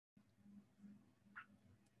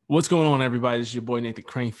What's going on, everybody? This is your boy Nathan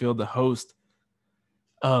Cranfield, the host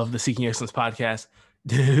of the Seeking Excellence podcast.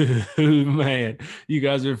 Dude, man, you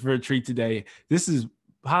guys are for a treat today. This is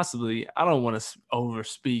possibly, I don't want to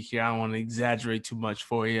overspeak here. I don't want to exaggerate too much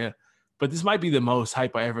for you, but this might be the most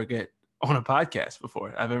hype I ever get on a podcast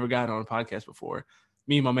before. I've ever gotten on a podcast before.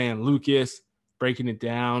 Me and my man Lucas breaking it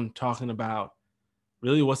down, talking about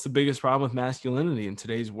really what's the biggest problem with masculinity in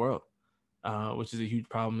today's world, which is a huge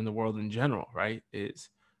problem in the world in general, right? You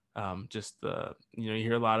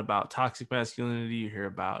hear a lot about toxic masculinity. You hear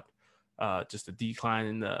about just a decline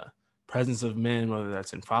in the presence of men, whether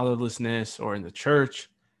that's in fatherlessness or in the church,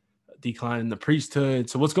 a decline in the priesthood.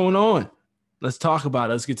 So what's going on? Let's talk about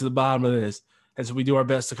it. Let's get to the bottom of this. And so we do our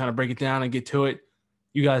best to kind of break it down and get to it.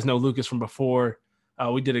 You guys know Lucas from before.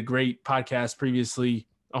 We did a great podcast previously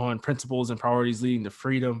on principles and priorities leading to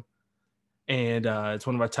freedom. And it's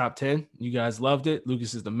one of our top 10. You guys loved it.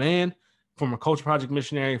 Lucas is the man. Former Culture Project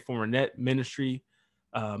missionary, former Net Ministry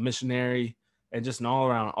missionary, and just an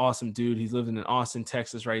all-around awesome dude. He's living in Austin,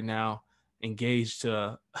 Texas right now, engaged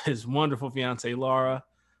to his wonderful fiancée, Laura,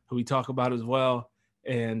 who we talk about as well.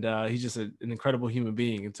 And he's just an incredible human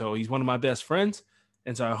being. And so he's one of my best friends.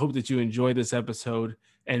 And so I hope that you enjoy this episode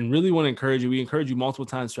and really want to encourage you. We encourage you multiple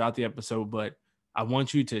times throughout the episode, but I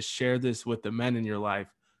want you to share this with the men in your life,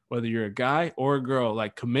 whether you're a guy or a girl.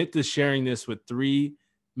 Like, commit to sharing this with 3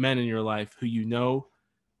 men in your life who you know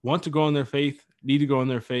want to grow in their faith, need to grow in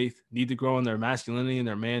their faith, need to grow in their masculinity and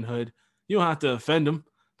their manhood. You don't have to offend them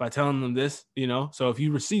by telling them this, So if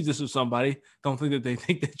you receive this with somebody, don't think that they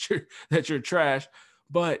think that you're trash,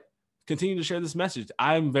 but continue to share this message.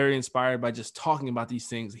 I'm very inspired by just talking about these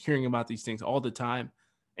things, hearing about these things all the time,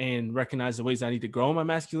 and recognize the ways I need to grow in my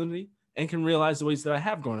masculinity and can realize the ways that I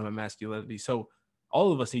have grown in my masculinity. So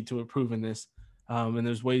all of us need to improve in this. And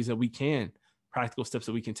there's ways that we can, practical steps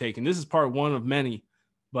that we can take. And this is part 1 of many,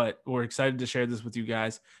 but we're excited to share this with you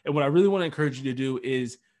guys. And what I really want to encourage you to do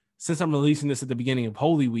is, since I'm releasing this at the beginning of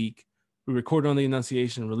Holy Week, we recorded on the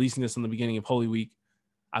Annunciation, releasing this on the beginning of Holy Week,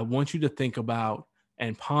 I want you to think about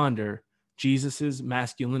and ponder Jesus's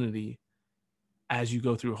masculinity as you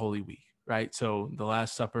go through Holy Week, right? So the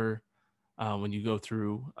Last Supper, when you go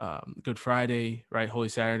through Good Friday, right? Holy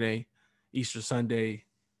Saturday, Easter Sunday,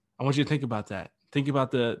 I want you to think about that. Think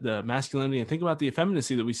about the masculinity and think about the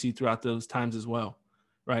effeminacy that we see throughout those times as well,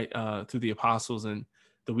 right? Through the apostles and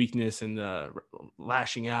the weakness and the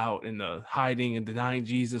lashing out and the hiding and denying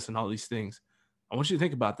Jesus and all these things. I want you to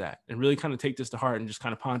think about that and really kind of take this to heart and just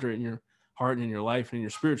kind of ponder it in your heart and in your life and in your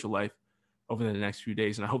spiritual life over the next few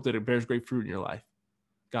days. And I hope that it bears great fruit in your life.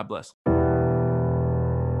 God bless.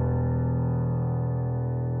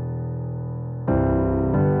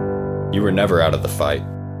 You were never out of the fight.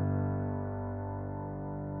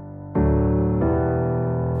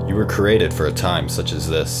 You were created for a time such as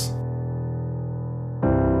this,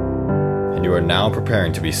 and you are now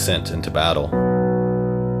preparing to be sent into battle.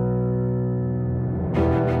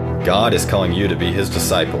 God is calling you to be His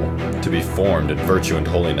disciple, to be formed in virtue and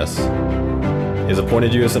holiness. He has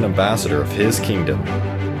appointed you as an ambassador of His kingdom,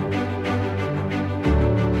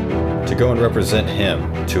 to go and represent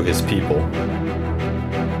Him to His people.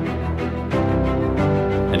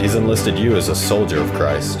 And He's enlisted you as a soldier of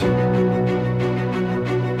Christ,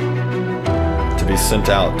 to be sent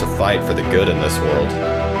out to fight for the good in this world.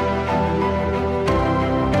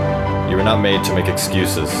 You were not made to make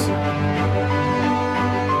excuses.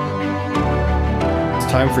 It's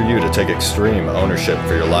time for you to take extreme ownership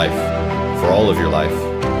for your life, for all of your life.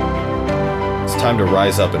 It's time to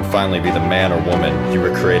rise up and finally be the man or woman you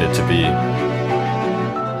were created to be.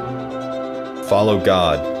 Follow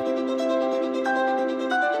God.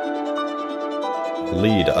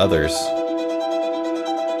 Lead others.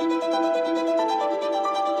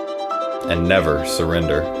 And never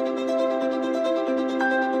surrender.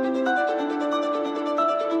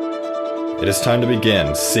 It is time to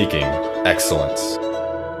begin seeking excellence.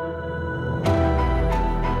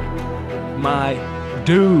 My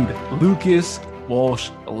dude, Lucas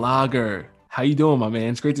Walsh Lager. How you doing, my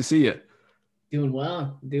man? It's great to see you. Doing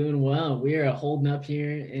well. We are holding up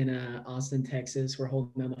here in Austin, Texas. We're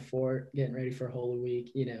holding down the fort, getting ready for Holy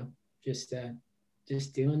Week. Just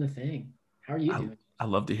doing the thing. How are you doing? I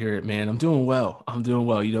love to hear it, man. I'm doing well.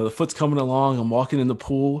 The foot's coming along. I'm walking in the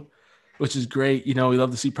pool, which is great. We love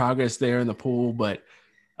to see progress there in the pool, but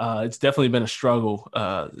it's definitely been a struggle.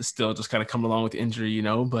 Still just kind of coming along with injury,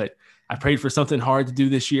 but I prayed for something hard to do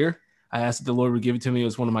this year. I asked that the Lord would give it to me. It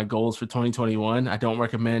was one of my goals for 2021. I don't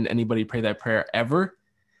recommend anybody pray that prayer ever,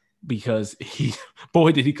 because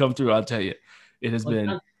did he come through. I'll tell you, it has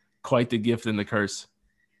been quite the gift and the curse.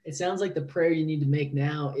 It sounds like the prayer you need to make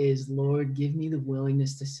now is, Lord, give me the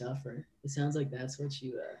willingness to suffer. It sounds like that's what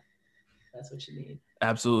you need.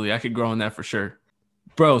 Absolutely. I could grow on that for sure.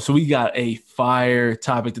 Bro, so we got a fire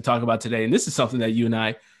topic to talk about today. And this is something that you and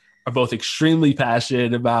I are both extremely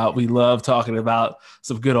passionate about. We love talking about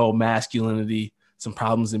some good old masculinity, some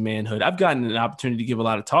problems in manhood. I've gotten an opportunity to give a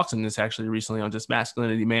lot of talks on this actually recently, on just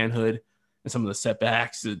masculinity, manhood, and some of the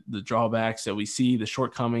setbacks, the drawbacks that we see, the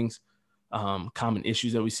shortcomings, common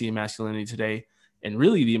issues that we see in masculinity today. And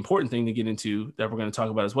really the important thing to get into that we're going to talk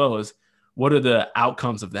about as well is, what are the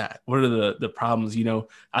outcomes of that? What are the problems? You know,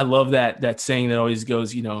 I love that saying that always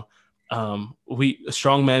goes, you know,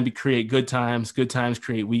 strong men create good times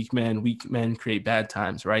create weak men create bad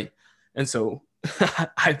times, right? And so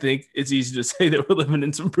I think it's easy to say that we're living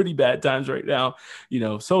in some pretty bad times right now, you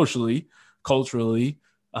know, socially, culturally,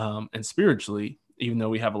 and spiritually, even though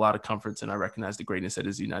we have a lot of comforts, and I recognize the greatness that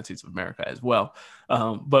is the United States of America as well.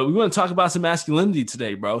 But we want to talk about some masculinity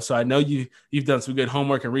today, bro. So I know you've done some good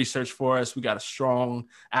homework and research for us. We got a strong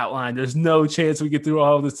outline. There's no chance we get through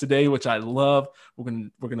all of this today, which I love. We're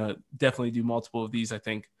gonna definitely do multiple of these, I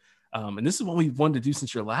think. And this is what we've wanted to do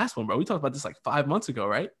since your last one, bro. We talked about this like 5 months ago,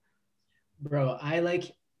 right? Bro, I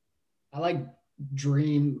like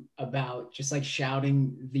dream about just like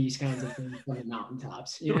shouting these kinds of things from the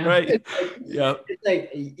mountaintops, you know? Right. Yeah. It's like,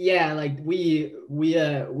 yeah, like we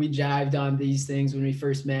jived on these things when we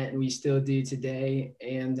first met, and we still do today.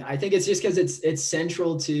 And I think it's just because it's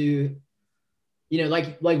central to, you know,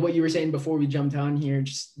 like what you were saying before we jumped on here,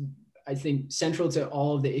 just I think central to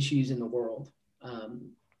all of the issues in the world.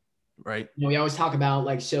 Right. You know, we always talk about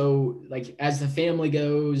like, so like as the family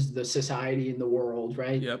goes, the society and the world,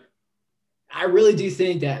 right? Yep. I really do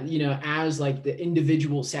think that, you know, as like the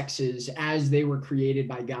individual sexes, as they were created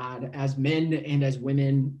by God, as men and as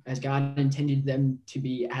women, as God intended them to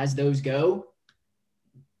be, as those go,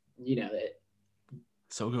 you know, that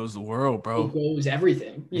so goes the world, bro. So goes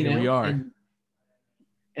everything, you know? We are.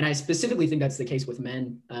 And I specifically think that's the case with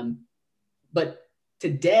men. But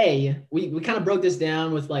today we kind of broke this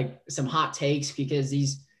down with like some hot takes, because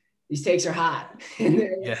these takes are hot.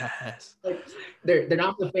 Yes. Like, they're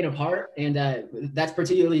not for the faint of heart. And that's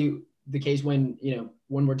particularly the case when, you know,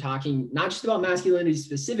 when we're talking not just about masculinity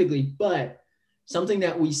specifically, but something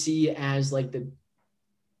that we see as like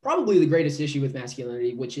probably the greatest issue with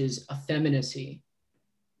masculinity, which is effeminacy.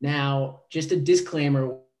 Now, just a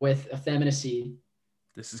disclaimer with effeminacy.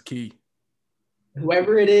 This is key.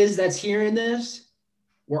 Whoever it is that's hearing this,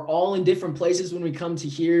 we're all in different places when we come to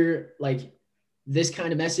hear like this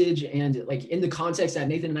kind of message, and like in the context that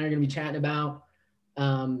Nathan and I are going to be chatting about.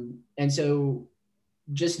 And so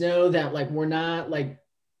just know that like, we're not like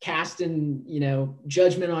casting, you know,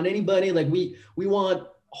 judgment on anybody. Like we want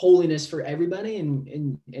holiness for everybody.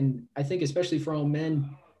 And I think especially for all men,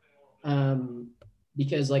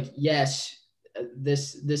 because like, yes,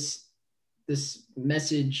 this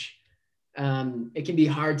message, it can be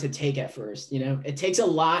hard to take at first, you know. It takes a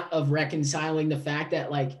lot of reconciling the fact that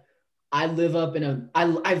like, I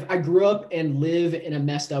grew up and live in a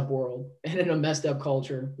messed up world and in a messed up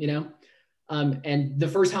culture, you know? And the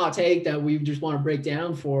first hot take that we just want to break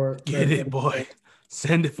down Get it, boy.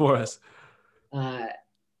 Send it for us.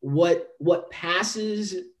 What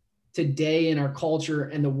passes today in our culture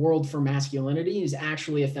and the world for masculinity is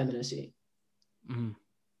actually effeminacy. Mm.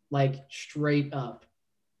 Like straight up.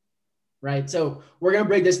 Right? So we're going to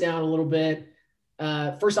break this down a little bit.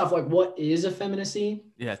 First off, like, what is effeminacy?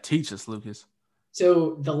 Yeah, teach us, Lucas.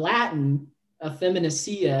 So the Latin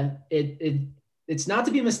effeminacia, it's not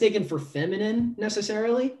to be mistaken for feminine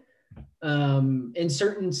necessarily. In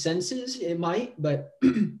certain senses, it might, but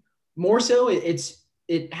more so,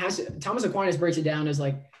 it has. Thomas Aquinas breaks it down as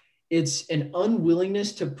like, it's an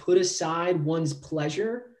unwillingness to put aside one's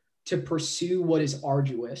pleasure to pursue what is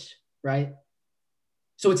arduous, right?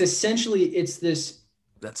 So it's essentially, it's this.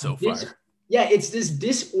 That's so fire. Yeah, it's this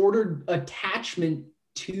disordered attachment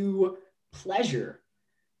to pleasure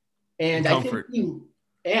and comfort. I think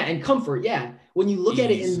and comfort. Yeah, when you look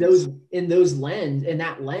at it in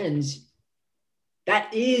that lens,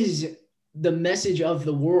 that is the message of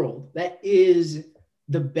the world. That is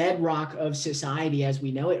the bedrock of society as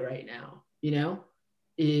we know it right now. You know,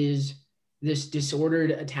 is this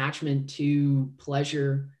disordered attachment to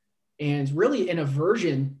pleasure and really an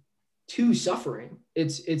aversion to suffering.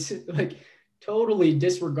 It's like totally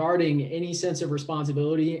disregarding any sense of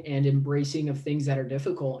responsibility and embracing of things that are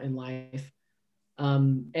difficult in life.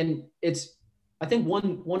 And it's, I think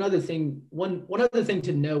one other thing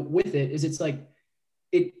to note with it is it's like,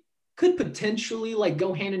 it could potentially like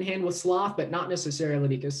go hand in hand with sloth, but not necessarily,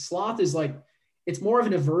 because sloth is like, it's more of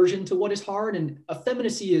an aversion to what is hard, and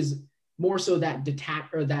effeminacy is more so that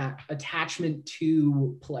that attachment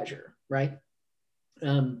to pleasure, right?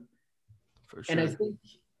 For sure. And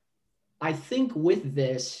I think with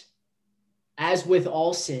this, as with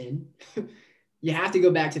all sin, you have to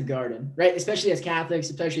go back to the garden, right? Especially as Catholics,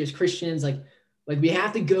 especially as Christians, like we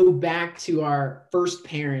have to go back to our first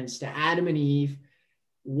parents, to Adam and Eve.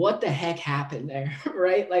 What the heck happened there,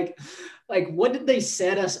 right? Like what did they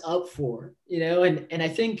set us up for, And I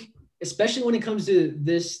think, especially when it comes to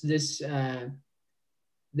this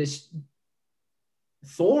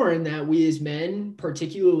thorn that we as men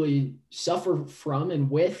particularly suffer from and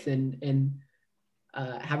with, and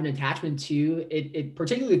have an attachment to, it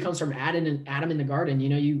particularly comes from Adam in the garden.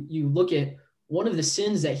 You look at one of the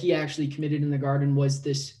sins that he actually committed in the garden was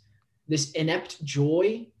this inept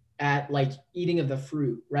joy at like eating of the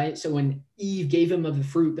fruit, right? So when Eve gave him of the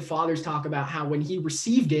fruit, the fathers talk about how when he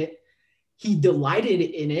received it, he delighted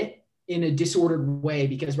in it in a disordered way,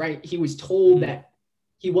 because, right, he was told that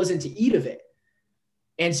he wasn't to eat of it.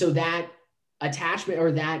 And so that attachment,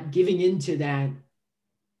 or that giving into that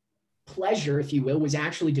pleasure, if you will, was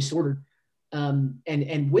actually disordered.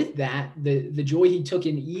 And with that, the joy he took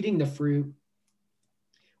in eating the fruit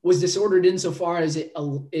was disordered insofar as it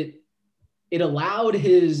allowed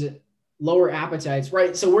his lower appetites,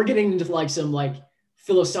 right? So we're getting into like some like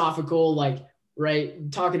philosophical, like,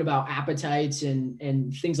 right, talking about appetites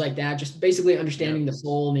and things like that, just basically understanding the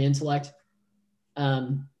soul and the intellect.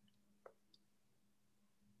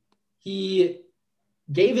 He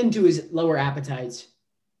gave into his lower appetites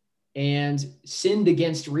and sinned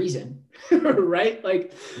against reason, right?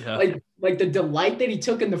 Like the delight that he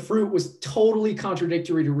took in the fruit was totally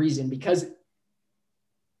contradictory to reason, because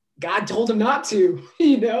God told him not to,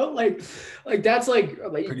 like that's like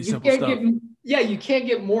pretty you simple can't stuff. you can't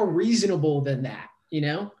get more reasonable than that,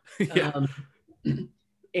 Yeah. And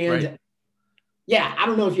right. Yeah, I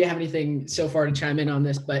don't know if you have anything so far to chime in on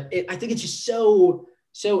this, but I think it's just so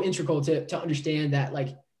integral to understand that, like,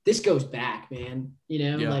 this goes back, man,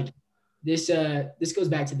 like this goes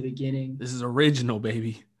back to the beginning. This is original,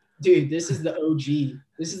 baby. Dude, this is the OG.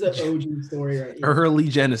 This is the OG story right here. Early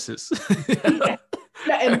Genesis.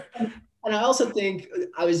 Yeah, and I also think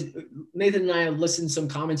Nathan and I have listened to some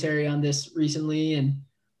commentary on this recently, and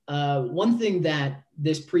one thing that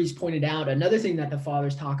this priest pointed out, another thing that the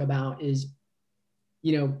fathers talk about is,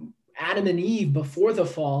 Adam and Eve, before the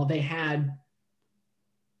fall, they had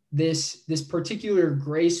this particular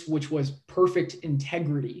grace, which was perfect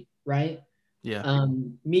integrity, right? Yeah.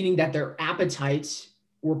 Meaning that their appetites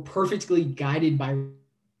were perfectly guided by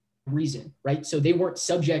reason, right? So they weren't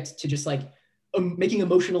subject to just like making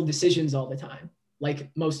emotional decisions all the time, like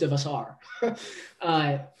most of us are.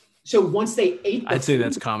 So once they ate, I'd say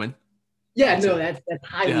that's common. Yeah, that's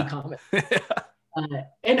highly common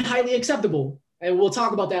and highly acceptable. And we'll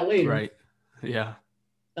talk about that later. Right. Yeah.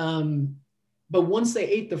 But once they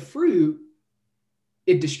ate the fruit,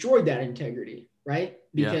 it destroyed that integrity, right?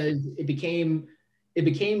 Because it became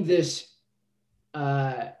this,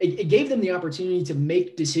 it gave them the opportunity to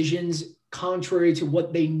make decisions contrary to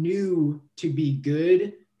what they knew to be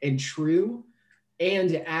good and true,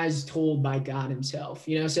 and as told by God himself,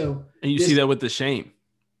 so. And you see that with the shame.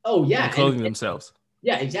 Oh yeah. And clothing themselves.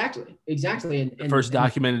 Yeah, exactly. And the first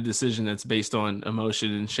documented decision that's based on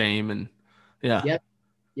emotion and shame, and Yep.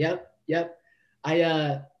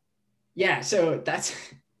 So that's,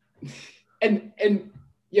 and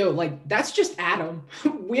like, that's just Adam.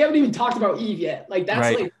 We haven't even talked about Eve yet. Like that's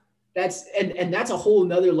right. Like, that's a whole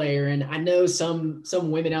nother layer. And I know some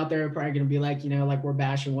women out there are probably going to be like, like we're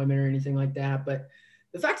bashing women or anything like that. But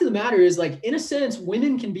the fact of the matter is, like, in a sense,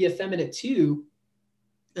 women can be effeminate too.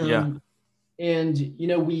 And,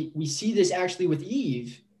 we see this actually with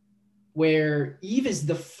Eve, where Eve is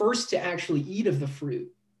the first to actually eat of the fruit.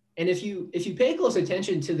 And if you pay close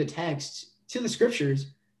attention to the texts, to the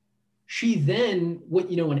scriptures, she then,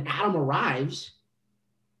 when Adam arrives,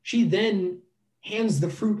 she then hands the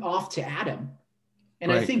fruit off to Adam.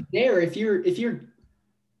 And right. I think there, if you're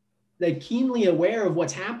like keenly aware of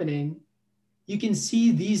what's happening, you can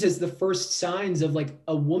see these as the first signs of like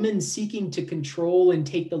a woman seeking to control and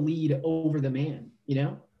take the lead over the man,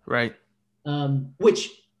 Right. Which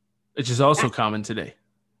is also common today.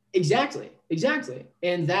 Exactly.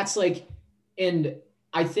 And that's like, and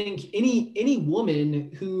I think any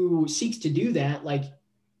woman who seeks to do that, like,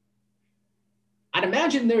 I'd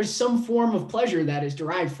imagine there's some form of pleasure that is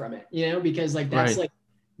derived from it, because like that's right. Like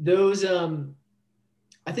those,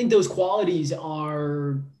 I think those qualities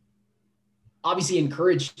are obviously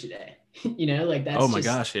encouraged today, like that's, oh my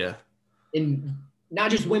gosh. Yeah. And not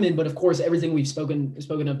just women, but of course, everything we've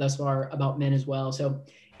spoken of thus far about men as well. So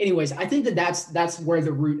anyways, I think that's where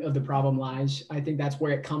the root of the problem lies. I think that's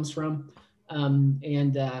where it comes from. You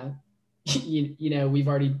know, we've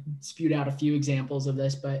already spewed out a few examples of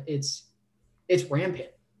this, but it's rampant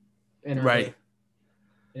in our right. day,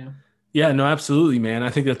 you know? Yeah, no, absolutely, man. I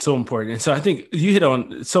think that's so important. And so I think you hit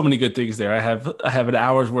on so many good things there. I have an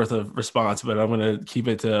hour's worth of response, but I'm going to keep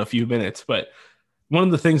it to a few minutes. But one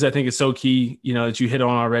of the things I think is so key, you know, that you hit on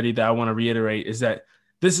already that I want to reiterate is that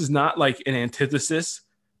this is not like an antithesis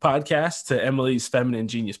podcast to Emily's Feminine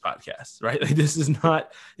Genius podcast, right? Like this is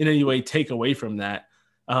not in any way take away from that.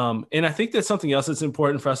 And I think that's something else that's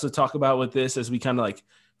important for us to talk about with this as we kind of like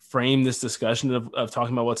frame this discussion of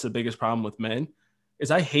talking about what's the biggest problem with men is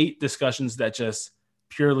I hate discussions that just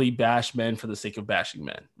purely bash men for the sake of bashing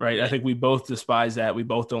men, right? I think we both despise that. We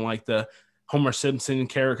both don't like the Homer Simpson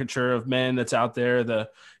caricature of men that's out there. The,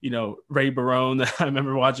 you know, Ray Barone that I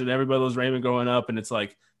remember watching Everybody Loves Raymond growing up. And it's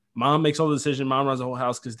like, mom makes all the decisions. Mom runs the whole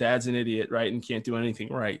house because dad's an idiot, right? And can't do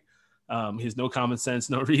anything right. He has no common sense,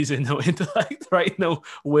 no reason, no intellect, right? No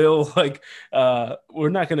will. Like, we're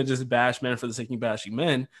not going to just bash men for the sake of bashing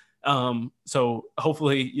men. So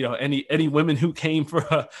hopefully, you know, any women who came for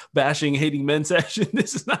a bashing, hating men session,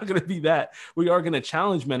 this is not going to be that. We are going to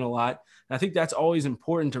challenge men a lot. And I think that's always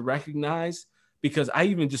important to recognize because I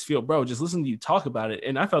even just feel, bro, just listen to you talk about it.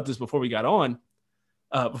 And I felt this before we got on,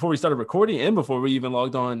 before we started recording and before we even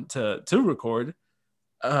logged on to record,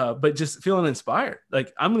 but just feeling inspired.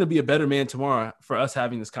 Like I'm going to be a better man tomorrow for us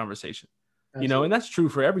having this conversation, Absolutely. You know, and that's true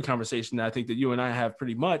for every conversation that I think that you and I have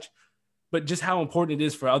pretty much. But just how important it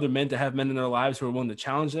is for other men to have men in their lives who are willing to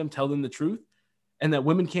challenge them, tell them the truth, and that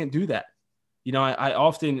women can't do that. You know, I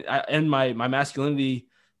often end my masculinity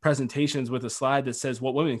presentations with a slide that says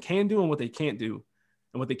what women can do and what they can't do.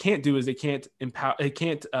 And what they can't do is they can't empower, they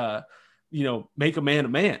can't, you know, make a man a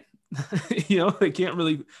man. You know, they can't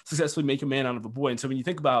really successfully make a man out of a boy. And so when you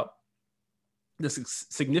think about the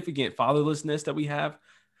significant fatherlessness that we have,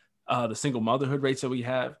 the single motherhood rates that we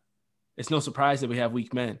have, it's no surprise that we have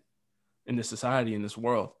weak men in this society, in this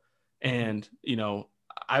world. And, you know,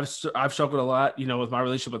 I've struggled a lot, you know, with my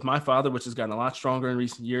relationship with my father, which has gotten a lot stronger in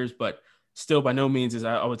recent years, but still by no means is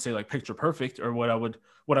I would say like picture perfect or what I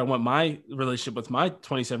want my relationship with my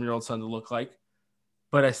 27-year-old son to look like.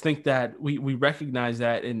 But I think that we recognize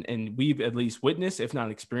that and we've at least witnessed, if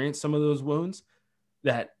not experienced, some of those wounds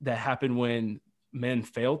that happen when men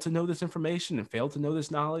fail to know this information and fail to know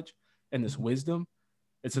this knowledge and this wisdom.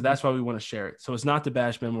 And so that's why we want to share it. So it's not to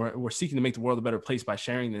bash men. We're seeking to make the world a better place by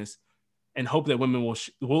sharing this and hope that women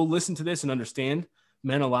will listen to this and understand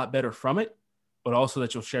men a lot better from it, but also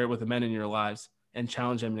that you'll share it with the men in your lives and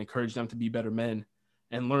challenge them and encourage them to be better men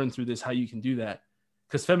and learn through this how you can do that.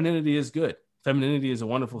 Because femininity is good. Femininity is a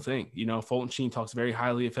wonderful thing. You know, Fulton Sheen talks very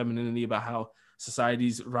highly of femininity, about how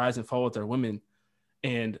societies rise and fall with their women.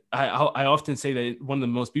 And I often say that one of the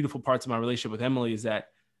most beautiful parts of my relationship with Emily is that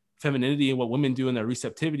femininity and what women do in their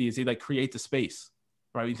receptivity is they like create the space,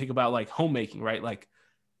 right? You think about like homemaking, right? Like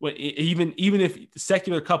even if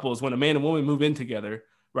secular couples, when a man and woman move in together,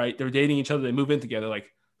 right? They're dating each other, they move in together.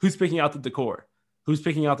 Like who's picking out the decor? Who's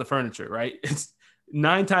picking out the furniture, right? It's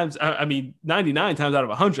 99 times out of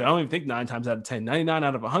 100. I don't even think 9 times out of 10, 99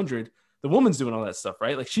 out of 100, the woman's doing all that stuff,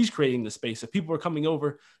 right? Like she's creating the space. If people are coming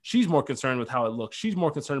over, she's more concerned with how it looks. She's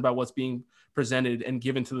more concerned about what's being presented and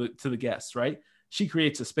given to the guests, right? She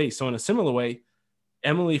creates a space. So in a similar way,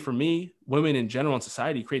 Emily, for me, women in general in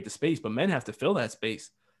society create the space, but men have to fill that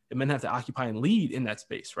space and men have to occupy and lead in that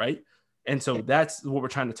space, right? And so that's what we're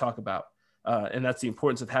trying to talk about. And that's the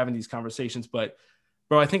importance of having these conversations. But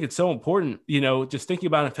bro, I think it's so important, you know, just thinking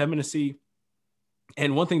about effeminacy.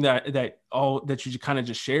 And one thing that you kind of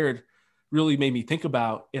just shared really made me think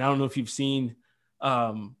about, and I don't know if you've seen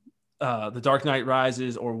The Dark Knight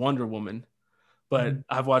Rises or Wonder Woman, but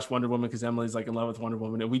I've watched Wonder Woman because Emily's like in love with Wonder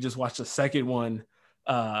Woman. And we just watched the second one.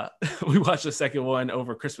 We watched the second one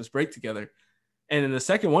over Christmas break together. And in the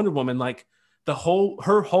second Wonder Woman, like her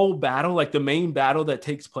whole battle, like the main battle that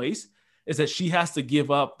takes place is that she has to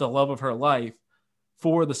give up the love of her life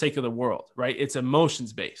for the sake of the world, right? It's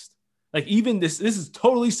emotions based. Like even this is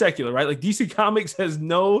totally secular, right? Like DC Comics has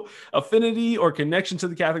no affinity or connection to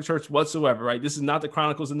the Catholic Church whatsoever, right? This is not the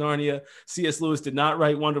Chronicles of Narnia. C.S. Lewis did not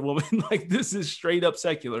write Wonder Woman. Like this is straight up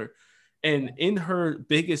secular. And in her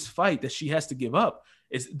biggest fight that she has to give up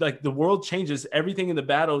is like the world changes, everything in the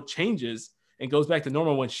battle changes and goes back to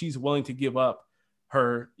normal when she's willing to give up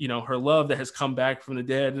her, you know, her love that has come back from the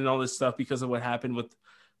dead and all this stuff because of what happened with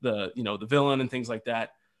the, you know, the villain and things like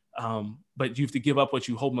that. But you have to give up what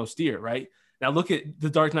you hold most dear, right? Now look at The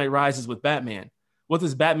Dark Knight Rises with Batman. What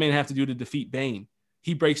does Batman have to do to defeat Bane?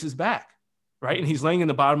 he breaks his back, right? And he's laying in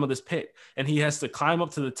the bottom of this pit, and he has to climb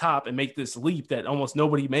up to the top and make this leap that almost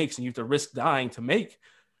nobody makes, and you have to risk dying to make.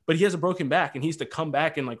 But he has a broken back, and he has to come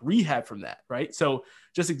back and like rehab from that, right? So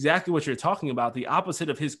just exactly what you're talking about, the opposite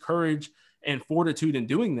of his courage and fortitude in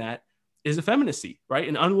doing that is effeminacy, right?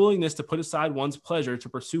 An unwillingness to put aside one's pleasure to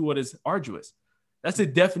pursue what is arduous. That's the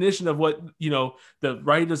definition of what, the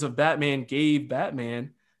writers of Batman gave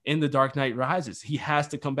Batman in The Dark Knight Rises. He has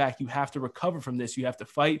to come back. You have to recover from this. You have to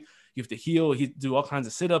fight. You have to heal. He do all kinds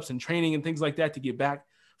of sit-ups and training and things like that to get back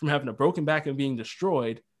from having a broken back and being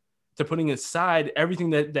destroyed to putting aside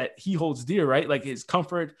everything that he holds dear, right? Like his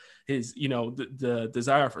comfort, his, the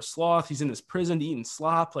desire for sloth. He's in this prison eating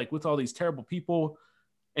slop, like with all these terrible people.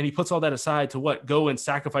 And he puts all that aside to what? Go and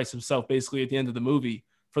sacrifice himself basically at the end of the movie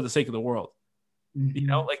for the sake of the world. Mm-hmm.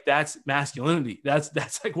 Like that's masculinity. That's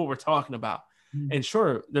like what we're talking about. Mm-hmm. And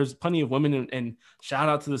sure, there's plenty of women and shout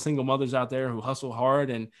out to the single mothers out there who hustle hard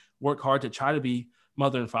and work hard to try to be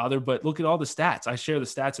mother and father. But look at all the stats. I share the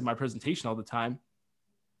stats in my presentation all the time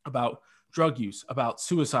about drug use, about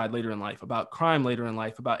suicide later in life, about crime later in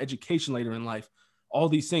life, about education later in life, all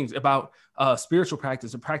these things, about spiritual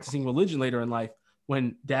practice and practicing religion later in life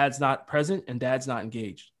when dad's not present and dad's not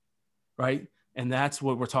engaged, right? And that's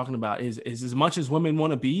what we're talking about is as much as women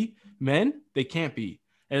want to be men, they can't be.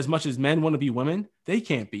 And as much as men want to be women, they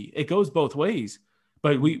can't be. It goes both ways.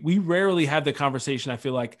 But we rarely have the conversation. I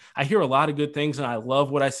feel like I hear a lot of good things, and I love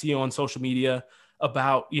what I see on social media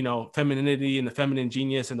about, femininity and the feminine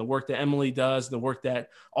genius and the work that Emily does, and the work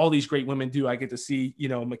that all these great women do. I get to see,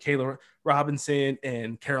 Michaela Robinson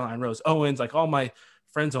and Caroline Rose Owens, like all my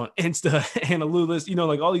friends on Insta, Anna Lulis,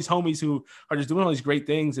 like all these homies who are just doing all these great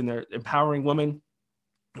things, and they're empowering women.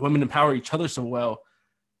 Women empower each other so well,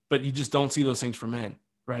 but you just don't see those things for men,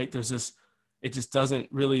 right? It just doesn't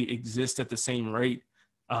really exist at the same rate.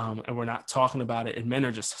 And we're not talking about it. And men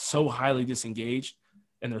are just so highly disengaged,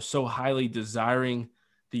 and they're so highly desiring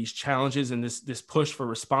these challenges and this push for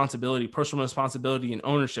responsibility, personal responsibility and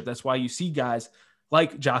ownership. That's why you see guys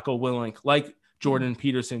like Jocko Willink, like Jordan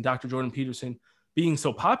Peterson, Dr. Jordan Peterson being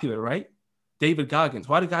so popular, right? David Goggins.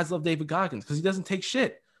 Why do guys love David Goggins? Because he doesn't take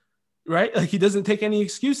shit, right? Like he doesn't take any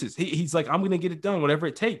excuses. He's like, I'm going to get it done, whatever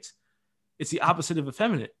it takes. It's the opposite of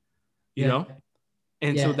effeminate, you know?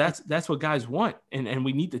 And so that's what guys want. And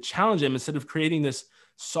we need to challenge them instead of creating this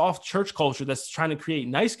soft church culture that's trying to create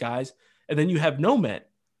nice guys. And then you have no men.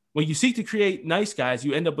 When you seek to create nice guys,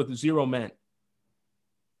 you end up with 0 men.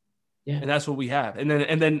 Yeah. And that's what we have. And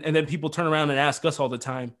then people turn around and ask us all the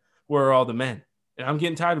time, where are all the men? And I'm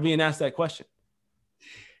getting tired of being asked that question.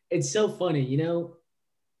 It's so funny,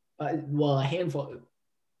 a handful.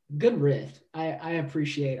 Good riff. I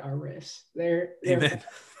appreciate our riffs. They're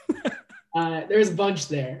there's a bunch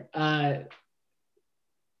there.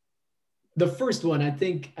 The first one, I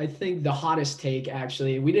think the hottest take,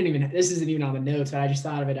 actually, this isn't even on the notes, but I just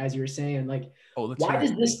thought of it as you were saying, like, why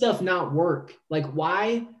does this stuff not work? Like,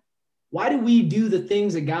 why do we do the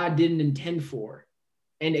things that God didn't intend for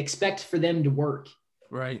and expect for them to work?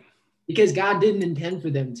 Right. Because God didn't intend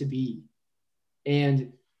for them to be.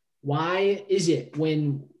 And why is it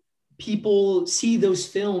when people see those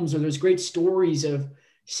films or those great stories of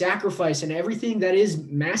sacrifice and everything that is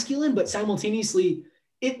masculine, but simultaneously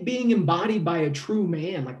it being embodied by a true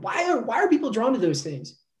man, like why are people drawn to those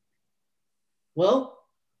things? Well,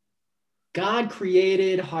 God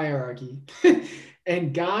created hierarchy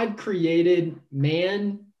and God created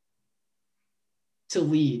man to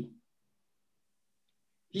lead.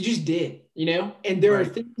 He just did, and there are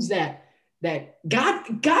things that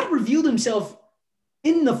God revealed himself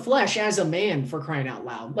in the flesh as a man, for crying out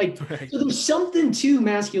loud. So there's something to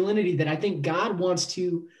masculinity that I think God wants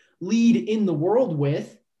to lead in the world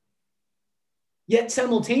with. Yet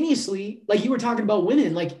simultaneously, like you were talking about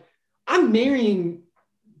women, like I'm marrying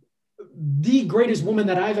the greatest woman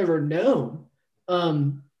that I've ever known.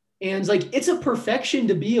 And like, it's a perfection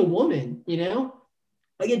to be a woman,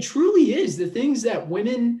 like it truly is. The things that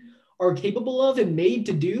women are capable of and made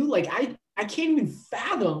to do, like I can't even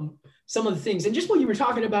fathom some of the things. And just what you were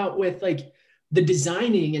talking about with like the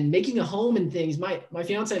designing and making a home and things, my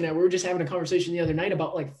fiance and I, we were just having a conversation the other night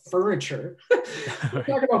about like furniture. We're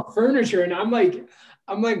talking about furniture, and I'm like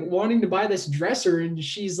wanting to buy this dresser, and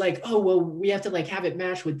she's like, oh, well, we have to like have it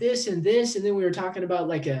match with this and this. And then we were talking about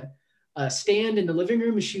like a stand in the living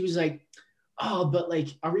room, and she was like, oh, but like,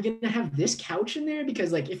 are we going to have this couch in there?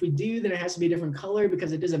 Because like, if we do, then it has to be a different color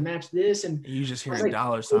because it doesn't match this. And you just hear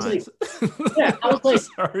dollar signs. Yeah. I was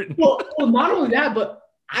like, well, not only that, but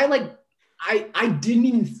I didn't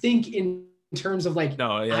even think in terms of like,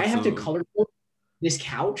 I have to color code this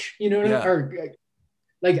couch, or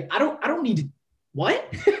like, I don't need to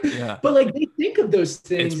what? Yeah. But like they think of those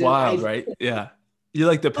things. It's wild, right? Yeah. You're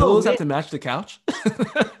like, the pillows have to match the couch.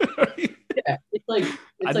 Yeah.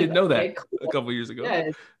 I didn't know that a couple years ago.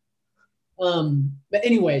 Yeah. But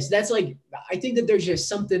anyways, that's like, I think that there's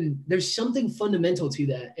something fundamental to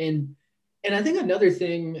that. And I think another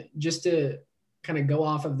thing, just to kind of go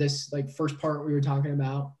off of this, like first part we were talking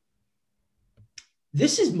about,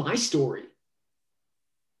 this is my story.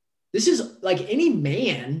 This is like any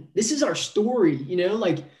man, this is our story, you know,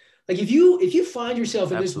 like if you find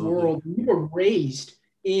yourself in Absolutely. this world, you were raised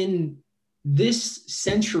in this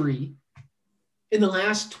century, in the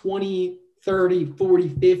last 20, 30, 40,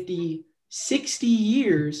 50, 60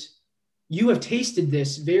 years, you have tasted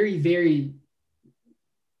this very, very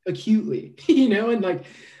acutely, you know, and like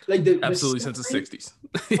absolutely since the 60s.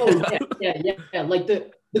 Oh yeah. Like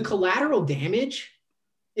the collateral damage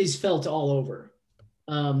is felt all over.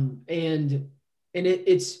 And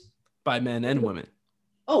it's by men and women.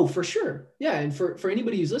 Oh, for sure. Yeah. And for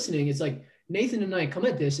anybody who's listening, it's like Nathan and I come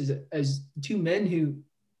at this as two men who,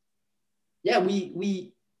 yeah,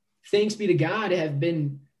 we thanks be to God, have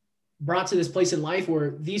been brought to this place in life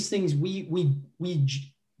where these things, we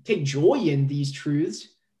take joy in these truths,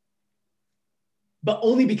 but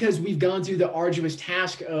only because we've gone through the arduous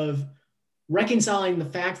task of reconciling the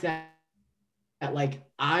fact that like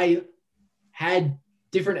I had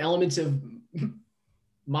different elements of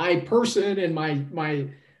my person and my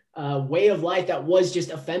way of life that was just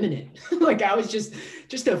effeminate. Like I was just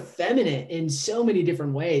effeminate in so many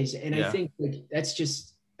different ways. And I think like that's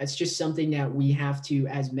just something that we have to,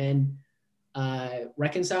 as men,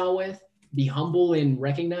 reconcile with, be humble in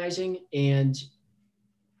recognizing, and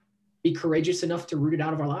be courageous enough to root it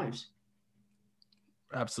out of our lives.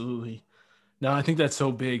 Absolutely. No, I think that's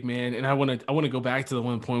so big, man. And I want to go back to the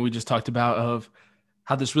one point we just talked about of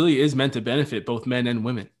how this really is meant to benefit both men and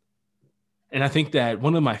women. And I think that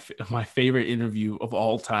one of my favorite interview of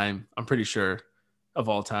all time, I'm pretty sure of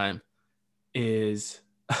all time, is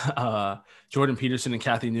Jordan Peterson and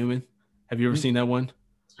Kathy Newman. Have you ever seen that one?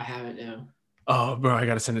 I haven't, no. Oh, bro, I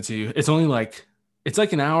got to send it to you. It's only like, it's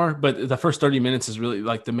like an hour, but the first 30 minutes is really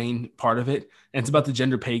like the main part of it. And it's about the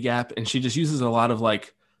gender pay gap. And she just uses a lot of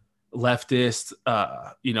like leftist,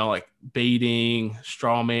 like baiting,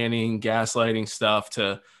 straw manning, gaslighting stuff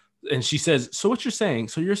and she says, so what you're saying,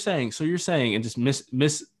 so you're saying, and just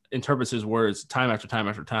misinterprets his words time after time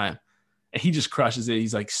after time. And he just crushes it.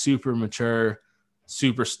 He's like super mature,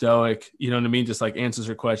 super stoic, you know what I mean? Just like answers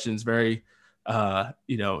her questions, very,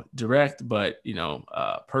 direct, but,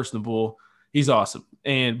 personable. He's awesome.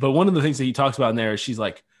 But one of the things that he talks about in there is she's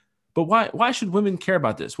like, but why should women care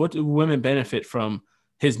about this? What do women benefit from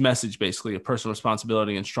his message, basically, of personal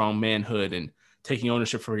responsibility and strong manhood and taking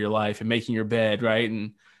ownership for your life and making your bed, right?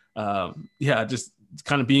 And just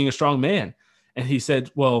kind of being a strong man. And he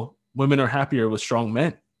said, well, women are happier with strong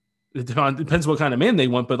men. It depends what kind of man they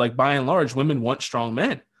want, but like by and large, women want strong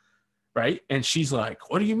men, right? And she's like,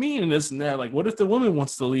 what do you mean? And this and that, like, what if the woman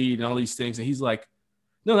wants to lead and all these things? And he's like,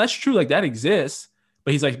 no, that's true. Like that exists.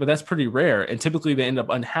 But he's like, but that's pretty rare. And typically they end up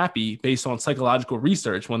unhappy based on psychological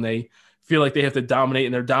research when they feel like they have to dominate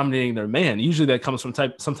and they're dominating their man. Usually that comes from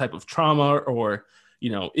some type of trauma or,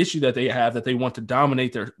 issue that they have, that they want to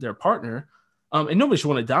dominate their partner. And nobody should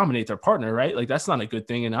want to dominate their partner, right? Like that's not a good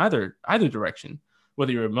thing in either direction,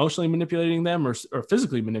 whether you're emotionally manipulating them or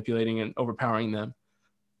physically manipulating and overpowering them.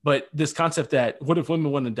 But this concept that what if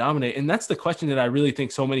women want to dominate? And that's the question that I really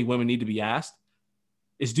think so many women need to be asked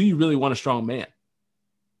is, do you really want a strong man?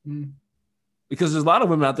 Because there's a lot of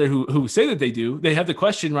women out there who say that they do. They have the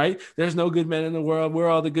question, right? There's no good men in the world. We're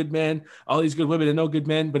all the good men, all these good women and no good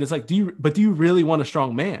men. But it's like, do you really want a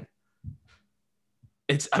strong man?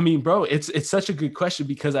 It's such a good question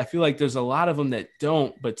because I feel like there's a lot of them that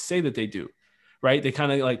don't, but say that they do, right? They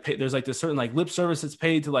kind of like pay, there's like this certain like lip service that's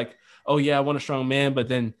paid to like, oh yeah, I want a strong man. But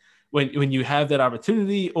then when you have that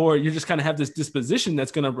opportunity, or you just kind of have this disposition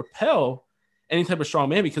that's going to repel any type of strong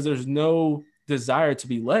man because there's no desire to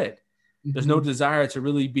be led. There's no desire to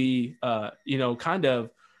really be, kind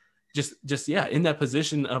of just in that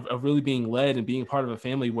position of really being led and being part of a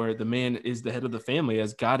family where the man is the head of the family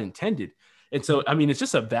as God intended. And so, I mean, it's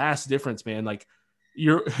just a vast difference, man. Like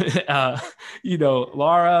you're,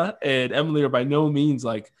 Laura and Emily are by no means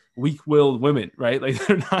like weak-willed women, right? Like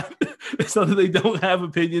they're not, it's not that they don't have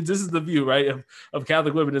opinions. This is the view, right, of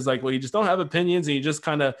Catholic women is like, well, you just don't have opinions and you just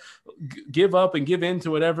kind of give up and give in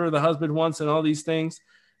to whatever the husband wants and all these things.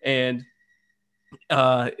 And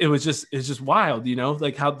it's just wild,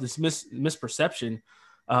 like how this misperception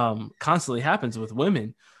constantly happens with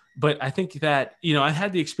women. But I think that, you know, I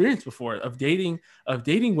had the experience before of dating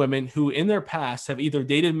women who in their past have either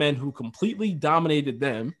dated men who completely dominated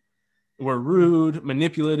them, were rude,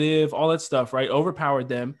 manipulative, all that stuff, right? Overpowered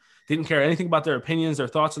them, didn't care anything about their opinions, their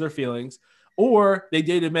thoughts, or their feelings, or they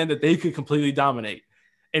dated men that they could completely dominate.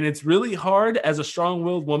 And it's really hard as a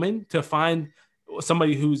strong-willed woman to find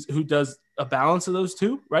somebody who does a balance of those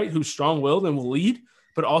two, right? Who's strong-willed and will lead,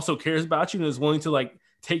 but also cares about you and is willing to like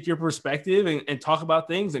take your perspective and talk about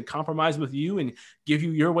things and compromise with you and give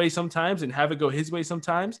you your way sometimes and have it go his way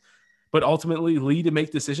sometimes, but ultimately lead and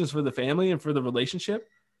make decisions for the family and for the relationship.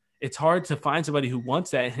 It's hard to find somebody who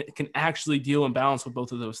wants that and can actually deal and balance with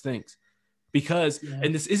both of those things. Because,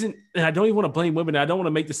 and this isn't, and I don't even want to blame women. I don't want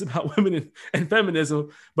to make this about women and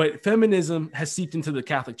feminism, but feminism has seeped into the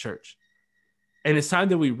Catholic Church. And it's time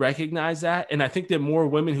that we recognize that. And I think that more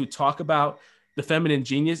women who talk about the feminine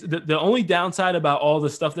genius, the only downside about all the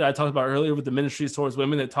stuff that I talked about earlier with the ministries towards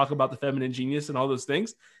women that talk about the feminine genius and all those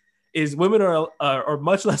things is women are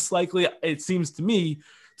much less likely, it seems to me,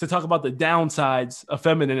 to talk about the downsides of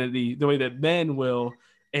femininity the way that men will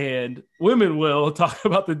and women will talk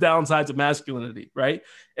about the downsides of masculinity, right?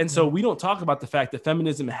 And so we don't talk about the fact that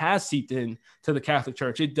feminism has seeped in to the Catholic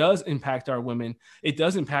Church. It does impact our women. It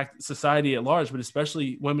does impact society at large, but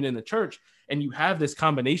especially women in the church. And you have this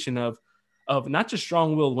combination of not just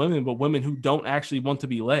strong-willed women, but women who don't actually want to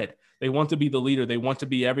be led. They want to be the leader. They want to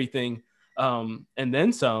be everything and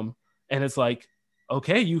then some. And it's like,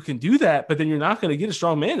 okay, you can do that, but then you're not going to get a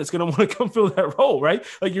strong man that's going to want to come fill that role, right?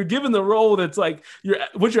 Like you're given the role that's like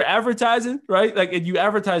what you're advertising, right? Like, and you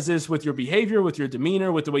advertise this with your behavior, with your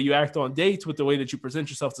demeanor, with the way you act on dates, with the way that you present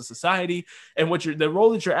yourself to society, and the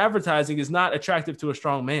role that you're advertising is not attractive to a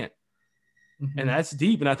strong man, and that's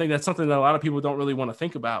deep. And I think that's something that a lot of people don't really want to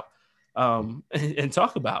think about and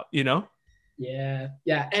talk about, you know? Yeah,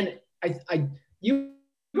 and you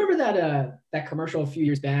remember that commercial a few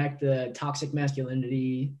years back, the toxic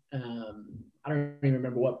masculinity? I don't even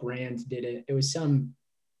remember what brand did it. It was some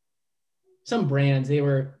brands.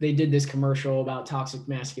 They did this commercial about toxic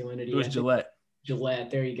masculinity. It was Gillette. Gillette,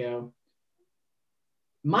 there you go.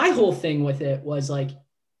 My whole thing with it was like,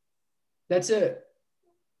 the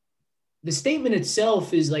statement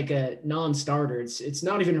itself is like a non-starter. It's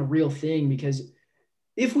not even a real thing, because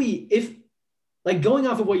if like going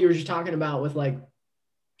off of what you were just talking about with like,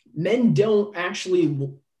 men don't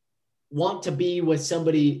actually want to be with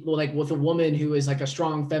somebody like with a woman who is like a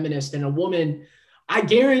strong feminist, and a woman, I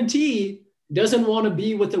guarantee, doesn't want to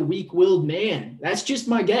be with a weak-willed man. That's just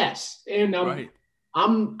my guess. And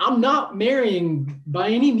I'm not marrying by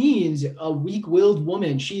any means a weak-willed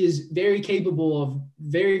woman. She is very capable of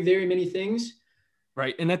very, very many things.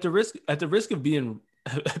 Right. And at the risk of being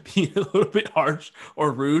a little bit harsh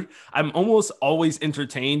or rude, I'm almost always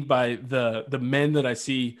entertained by the men that I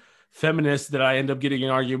see, feminists that I end up getting in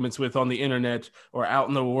arguments with on the internet or out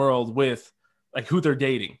in the world with, like who they're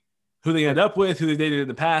dating, who they end up with, who they dated in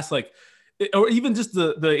the past, like, or even just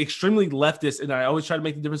the extremely leftist. And I always try to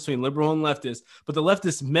make the difference between liberal and leftist, but the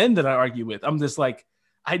leftist men that I argue with, I'm just like,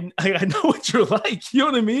 I know what you're like, you know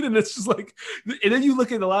what I mean? And it's just like, and then you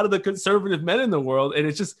look at a lot of the conservative men in the world, and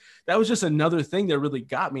it's just, that was just another thing that really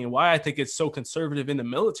got me. And why I think it's so conservative in the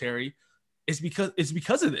military is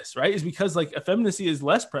because of this, right? It's because like effeminacy is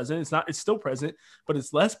less present. It's still present, but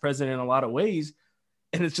it's less present in a lot of ways.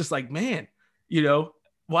 And it's just like, man, you know,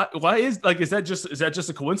 why is that just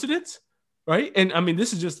a coincidence? Right. And I mean,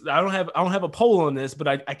 this is just, I don't have a poll on this, but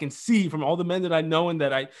I can see from all the men that I know and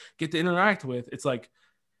that I get to interact with, it's like,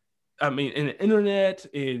 I mean, in the internet,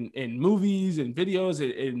 in movies and videos,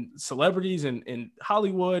 in celebrities and in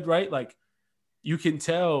Hollywood, right? Like you can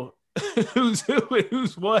tell who's who and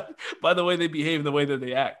who's what by the way they behave and the way that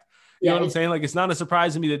they act. You know what I'm saying? Like, it's not a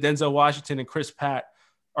surprise to me that Denzel Washington and Chris Pratt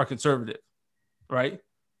are conservative, right?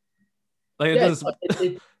 Like,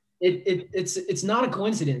 it's not a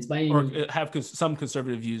coincidence by any means. Or have some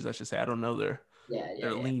conservative views, I should say. I don't know they're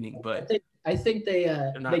leaning, but I think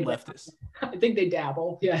they're not leftist. I think they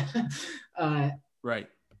dabble. Yeah. Right.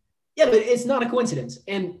 Yeah, but it's not a coincidence.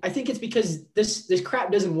 And I think it's because this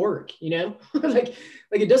crap doesn't work, you know? like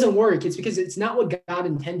it doesn't work. It's because it's not what God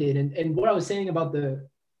intended. And what I was saying about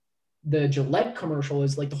the Gillette commercial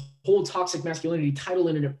is like the whole toxic masculinity title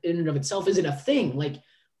in and of itself isn't a thing. Like,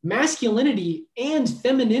 masculinity and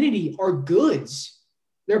femininity are goods.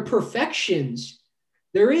 They're perfections.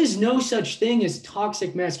 There is no such thing as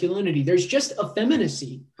toxic masculinity. There's just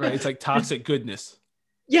effeminacy. Right. It's like toxic goodness.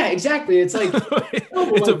 Yeah, exactly. It's like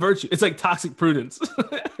it's a virtue. It's like toxic prudence.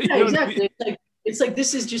 Yeah, exactly. I mean? It's like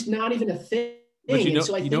this is just not even a thing. But you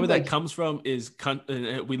know where that comes from is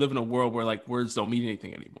we live in a world where like words don't mean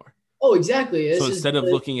anything anymore. Oh, exactly. So instead of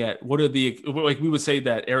looking at what are the, like we would say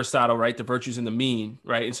that Aristotle, right, the virtues in the mean,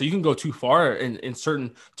 right? And so you can go too far in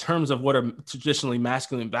certain terms of what are traditionally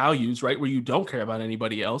masculine values, right? Where you don't care about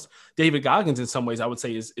anybody else. David Goggins, in some ways, I would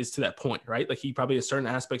say is to that point, right? Like he probably has certain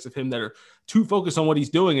aspects of him that are too focused on what he's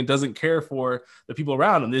doing and doesn't care for the people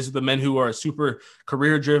around him. These are the men who are super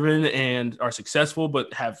career driven and are successful,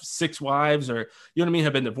 but have 6 wives or, you know what I mean?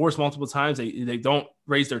 Have been divorced multiple times. They don't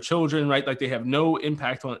raise their children, right? Like they have no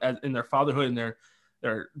impact on in their fatherhood and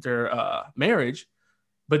their marriage.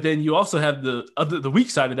 But then you also have the weak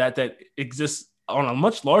side of that exists on a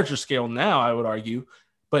much larger scale now, I would argue.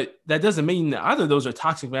 But that doesn't mean that either of those are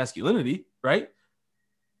toxic masculinity, right?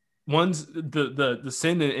 One's the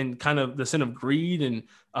sin and kind of the sin of greed and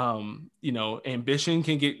ambition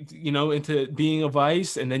can get into being a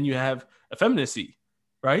vice, and then you have effeminacy,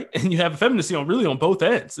 right? And you have effeminacy on both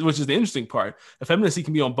ends, which is the interesting part. Effeminacy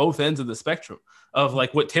can be on both ends of the spectrum of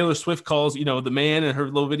like what Taylor Swift calls, the man in her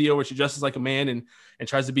little video where she dresses like a man and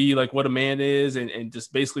tries to be like what a man is and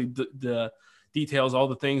just basically the details all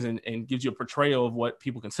the things and gives you a portrayal of what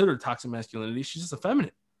people consider toxic masculinity. She's just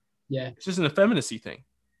effeminate. Yeah. It's just an effeminacy thing.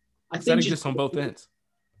 I think that exists on both ends.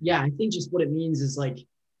 Yeah. I think just what it means is like,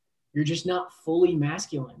 you're just not fully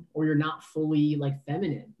masculine or you're not fully like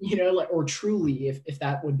feminine, or truly, if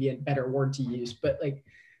that would be a better word to use, but like,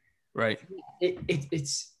 right.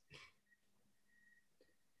 It's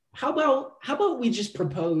how about we just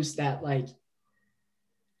propose that like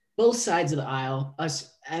both sides of the aisle,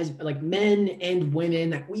 us as like men and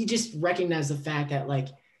women, that we just recognize the fact that like,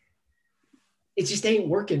 it just ain't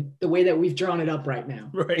working the way that we've drawn it up right now.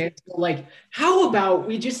 Right. And so, like, how about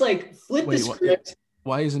we just like flip the script?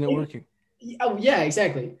 Why isn't it working? Oh yeah,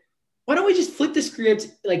 exactly. Why don't we just flip the script?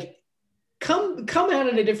 Like, come at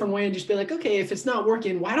it a different way and just be like, okay, if it's not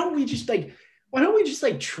working, why don't we just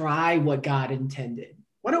try what God intended?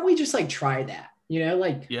 Why don't we just like try that? Yeah.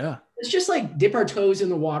 Let's just like dip our toes in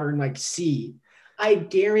the water and like see. I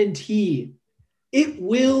guarantee it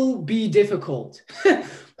will be difficult.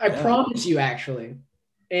 I promise you, actually.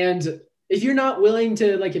 And if you're not willing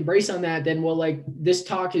to like embrace on that, then well, like this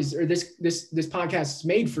talk is, or this podcast is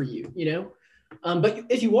made for you, but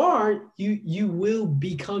if you are, you will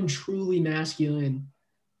become truly masculine.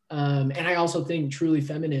 And I also think truly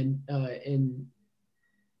feminine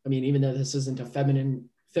even though this isn't a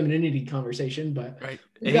femininity conversation, but right.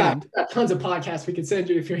 we've got tons of podcasts we can send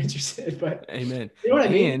you if you're interested, but amen. You know what I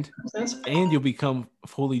mean? And you'll become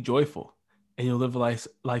fully joyful and you'll live a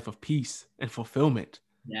life of peace and fulfillment.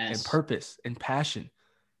 Yes. And purpose and passion.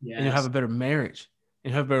 Yes. And you'll have a better marriage.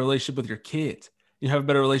 And you have a better relationship with your kids. You have a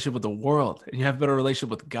better relationship with the world. And you have a better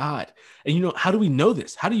relationship with God. And how do we know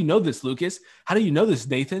this? How do you know this, Lucas? How do you know this,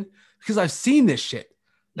 Nathan? Because I've seen this shit.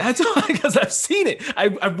 That's why, because I've seen it.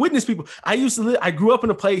 I've witnessed people. I grew up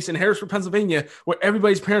in a place in Harrisburg, Pennsylvania, where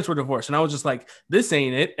everybody's parents were divorced. And I was just like, this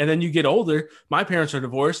ain't it. And then you get older, my parents are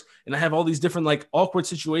divorced. And I have all these different like awkward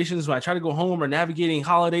situations when I try to go home or navigating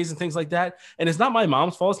holidays and things like that. And it's not my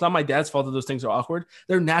mom's fault. It's not my dad's fault that those things are awkward.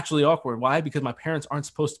 They're naturally awkward. Why? Because my parents aren't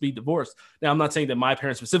supposed to be divorced. Now, I'm not saying that my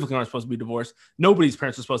parents specifically aren't supposed to be divorced. Nobody's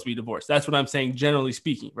parents are supposed to be divorced. That's what I'm saying, generally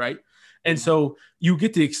speaking, right? And so you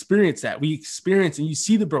get to experience that. We experience and you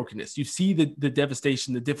see the brokenness, you see the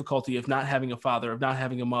devastation, the difficulty of not having a father, of not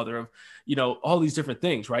having a mother, of, all these different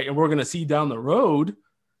things, right? And we're going to see down the road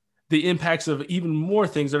the impacts of even more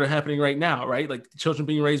things that are happening right now, right? Like children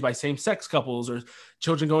being raised by same-sex couples or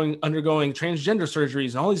children undergoing transgender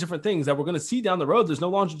surgeries and all these different things that we're going to see down the road. There's no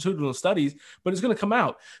longitudinal studies, but it's going to come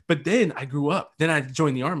out. But then I grew up, then I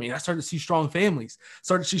joined the Army and I started to see strong families,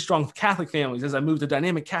 started to see strong Catholic families as I moved to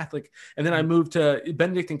Dynamic Catholic. And then I moved to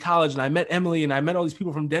Benedictine College and I met Emily and I met all these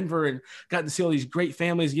people from Denver and got to see all these great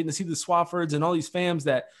families, getting to see the Swaffords and all these fams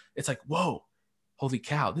that it's like, whoa, holy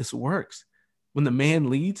cow, this works. When the man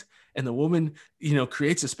leads and the woman,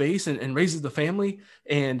 creates a space and raises the family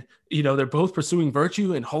and, they're both pursuing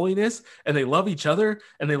virtue and holiness and they love each other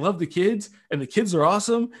and they love the kids and the kids are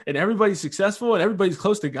awesome and everybody's successful and everybody's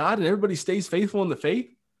close to God and everybody stays faithful in the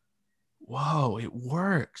faith. Whoa, it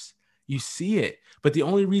works. You see it. But the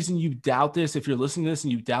only reason you doubt this, if you're listening to this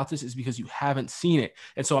and you doubt this, is because you haven't seen it.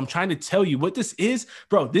 And so I'm trying to tell you what this is,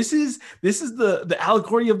 bro. This is the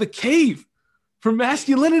allegory of the cave. For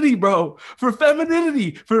masculinity, bro, for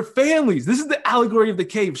femininity, for families. This is the allegory of the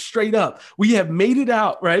cave, straight up. We have made it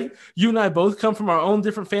out, right? You and I both come from our own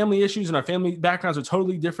different family issues and our family backgrounds are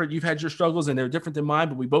totally different. You've had your struggles and they're different than mine,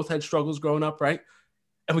 but we both had struggles growing up, right?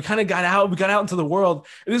 And we kind of got out into the world.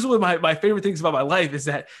 And this is one of my favorite things about my life is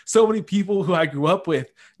that so many people who I grew up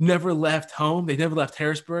with never left home. They never left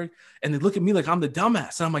Harrisburg. And they look at me like I'm the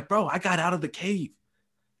dumbass. And I'm like, bro, I got out of the cave.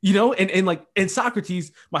 You know, and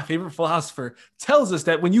Socrates, my favorite philosopher, tells us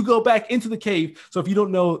that when you go back into the cave, so if you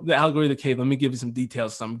don't know the allegory of the cave, let me give you some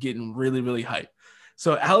details. So I'm getting really, really hyped.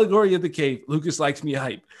 So allegory of the cave, Lucas likes me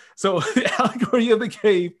hype. So the allegory of the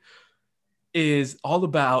cave is all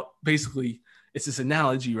about, basically, it's this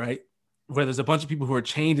analogy, right? Where there's a bunch of people who are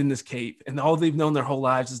chained in this cave and all they've known their whole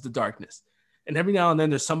lives is the darkness. And every now and then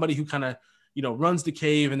there's somebody who kind of, runs the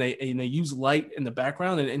cave and they use light in the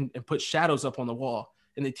background and put shadows up on the wall.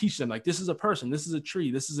 And they teach them, like, this is a person, this is a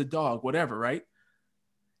tree, this is a dog, whatever, right?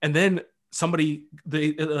 And then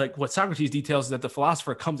like what Socrates details is that the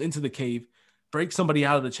philosopher comes into the cave, breaks somebody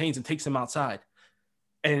out of the chains and takes them outside.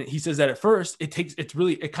 And he says that at first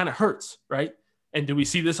it kind of hurts, right? And do we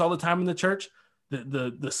see this all the time in the church?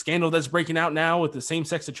 The scandal that's breaking out now with the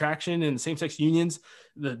same-sex attraction and same-sex unions,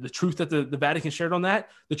 the truth that the Vatican shared on that,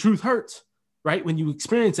 the truth hurts. Right? When you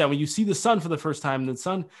experience that, when you see the sun for the first time, the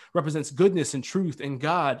sun represents goodness and truth and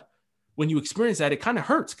God. When you experience that, it kind of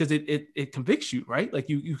hurts because it convicts you, right? Like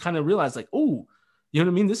you kind of realize, like, oh, you know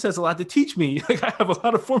what I mean? This has a lot to teach me. Like, I have a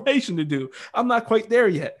lot of formation to do. I'm not quite there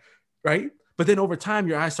yet, right? But then over time,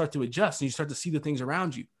 your eyes start to adjust and you start to see the things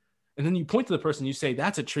around you. And then you point to the person, you say,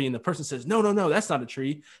 that's a tree. And the person says, no, that's not a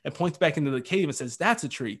tree. And points back into the cave and says, that's a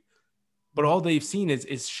tree. But all they've seen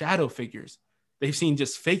is shadow figures. They've seen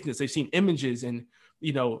just fakeness. They've seen images and,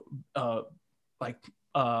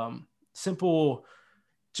 simple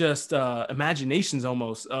just imaginations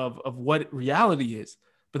almost of what reality is.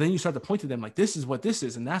 But then you start to point to them like, this is what this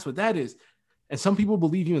is and that's what that is. And some people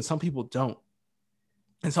believe you and some people don't.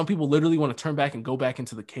 And some people literally want to turn back and go back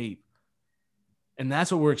into the cave. And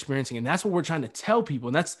that's what we're experiencing. And that's what we're trying to tell people.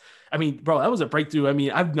 And that's, bro, that was a breakthrough.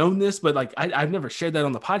 I've known this, but like, I've never shared that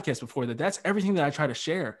on the podcast before, that's everything that I try to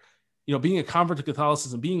share. Being a convert to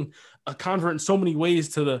Catholicism, being a convert in so many ways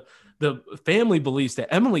to the family beliefs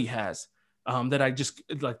that Emily has, that I just,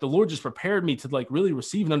 like, the Lord just prepared me to, like, really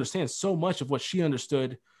receive and understand so much of what she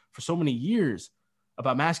understood for so many years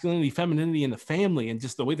about masculinity, femininity, and the family, and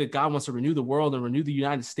just the way that God wants to renew the world and renew the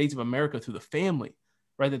United States of America through the family,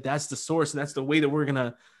 right? That's the source, and that's the way that we're going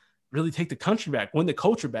to really take the country back, win the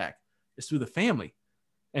culture back, is through the family.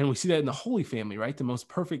 And we see that in the Holy Family, right? The most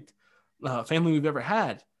perfect family we've ever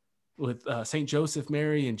had, with St. Joseph,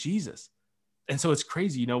 Mary, and Jesus. And so it's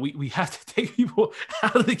crazy. We have to take people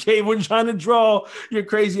out of the cave. We're trying to draw your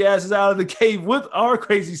crazy asses out of the cave with our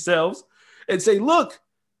crazy selves and say, look,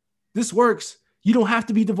 this works. You don't have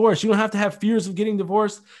to be divorced. You don't have to have fears of getting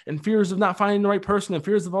divorced and fears of not finding the right person and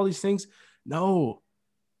fears of all these things. No,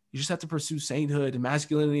 you just have to pursue sainthood and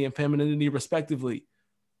masculinity and femininity respectively.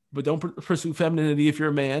 But don't pursue femininity if you're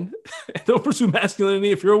a man. Don't pursue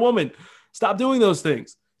masculinity if you're a woman. Stop doing those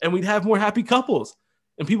things. And we'd have more happy couples.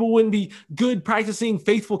 And people wouldn't be good, practicing,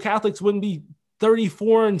 faithful Catholics wouldn't be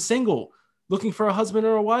 34 and single, looking for a husband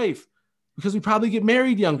or a wife, because we'd probably get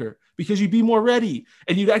married younger, because you'd be more ready.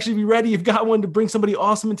 And you'd actually be ready if God wanted to bring somebody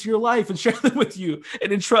awesome into your life and share them with you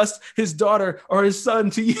and entrust his daughter or his son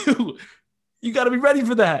to you. You got to be ready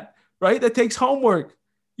for that, right? That takes homework.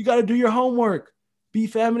 You got to do your homework. Be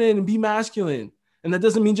feminine and be masculine. And that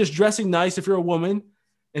doesn't mean just dressing nice if you're a woman.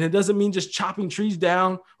 And it doesn't mean just chopping trees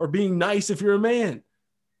down or being nice if you're a man.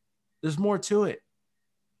 There's more to it.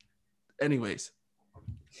 Anyways.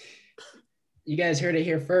 You guys heard it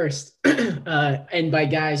here first. And by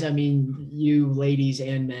guys, I mean you ladies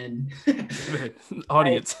and men.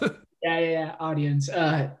 Audience. Yeah, audience.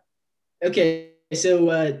 Okay,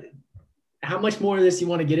 so how much more of this you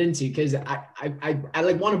want to get into? Because I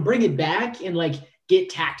like want to bring it back and like get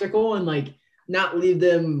tactical and like not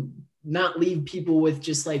leave people with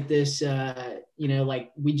just like this,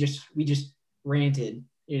 like we just ranted,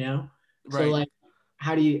 Right. So like,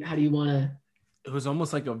 how do you want to? It was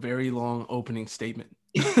almost like a very long opening statement.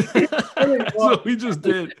 That's what we just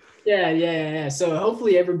did. Yeah. So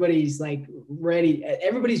hopefully everybody's like ready.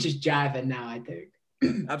 Everybody's just jiving now, I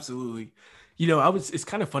think. Absolutely. It's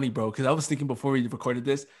kind of funny, bro, because I was thinking before we recorded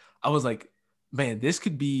this, I was like, man, this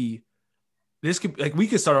could like, we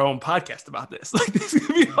could start our own podcast about this. Like, this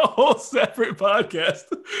could be a whole separate podcast,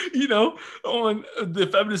 on the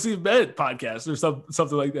Femininity of Men podcast or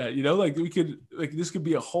something like that. Like this could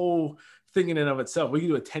be a whole thing in and of itself. We could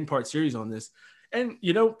do a 10-part series on this. And,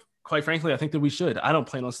 quite frankly, I think that we should. I don't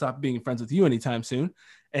plan on stopping being friends with you anytime soon.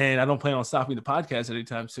 And I don't plan on stopping the podcast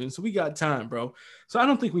anytime soon. So we got time, bro. So I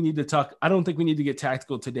don't think we need to talk. I don't think we need to get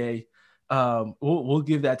tactical today. We'll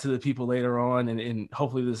give that to the people later on, and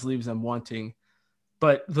hopefully this leaves them wanting.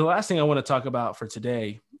 But the last thing I want to talk about for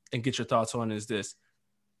today and get your thoughts on is this.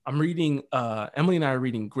 I'm reading, Emily and I are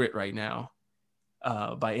reading Grit right now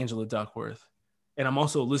by Angela Duckworth. And I'm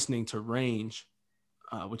also listening to Range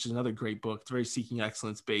which is another great book. It's very seeking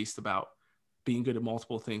excellence based about being good at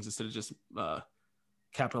multiple things instead of just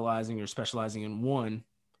capitalizing or specializing in one.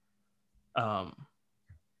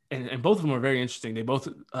 And both of them are very interesting. They both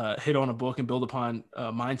hit on a book and build upon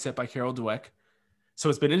Mindset by Carol Dweck. So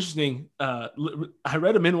it's been interesting. I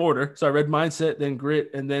read them in order. So I read Mindset, then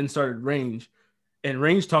Grit, and then started Range. And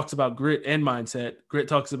Range talks about grit and mindset. Grit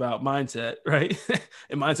talks about mindset, right?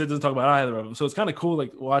 And mindset doesn't talk about either of them. So it's kind of cool,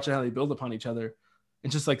 like watching how they build upon each other.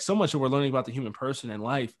 And just like so much that we're learning about the human person and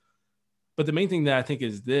life. But the main thing that I think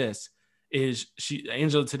is this is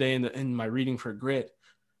Angela today in my reading for Grit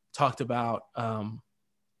talked about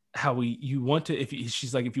how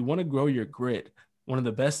she's like, if you want to grow your grit, one of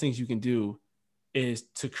the best things you can do is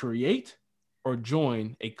to create or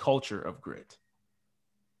join a culture of grit.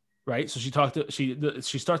 Right. So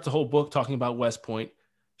she starts the whole book talking about West Point.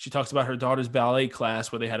 She talks about her daughter's ballet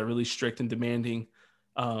class where they had a really strict and demanding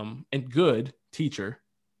and good teacher,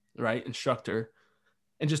 right, instructor,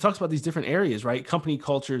 and just talks about these different areas, right, company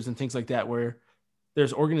cultures and things like that, where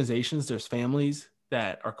there's organizations, there's families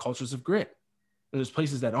that are cultures of grit, and there's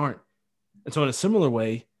places that aren't. And so in a similar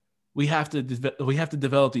way, we have to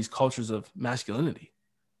develop these cultures of masculinity.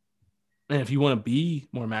 And if you want to be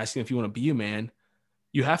more masculine, if you want to be a man,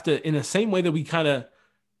 you have to, in the same way that we kind of,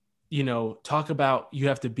 talk about, you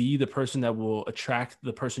have to be the person that will attract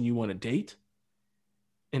the person you want to date.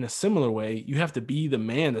 In a similar way, you have to be the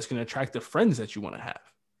man that's going to attract the friends that you want to have.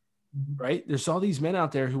 Mm-hmm. Right? There's all these men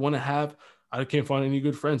out there who want to have, I can't find any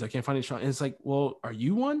good friends. I can't find any strong. And it's like, well, are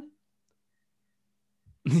you one?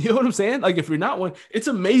 You know what I'm saying? Like, if you're not one, it's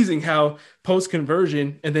amazing how post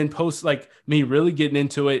conversion and then post like me really getting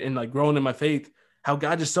into it and like growing in my faith, how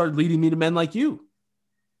God just started leading me to men like you.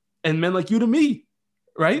 And men like you to me,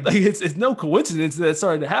 right? Like it's no coincidence that it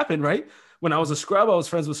started to happen, right? When I was a scrub, I was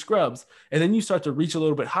friends with scrubs. And then you start to reach a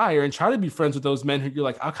little bit higher and try to be friends with those men who you're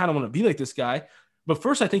like, I kind of want to be like this guy. But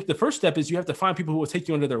first, I think the first step is you have to find people who will take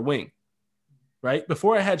you under their wing, right?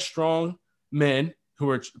 Before I had strong men who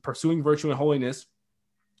were pursuing virtue and holiness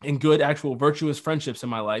and good, actual virtuous friendships in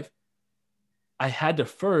my life, I had to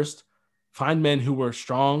first find men who were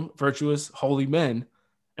strong, virtuous, holy men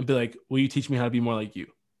and be like, will you teach me how to be more like you?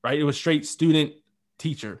 Right? It was straight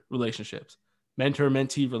student-teacher relationships,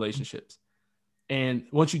 mentor-mentee relationships. And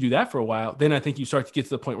once you do that for a while, then I think you start to get to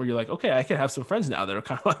the point where you're like, okay, I can have some friends now that are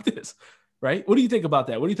kind of like this, right? What do you think about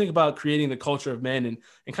that? What do you think about creating the culture of men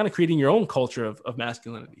and kind of creating your own culture of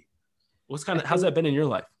masculinity? How's that been in your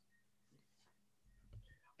life?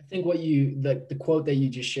 I think the quote that you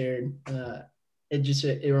just shared,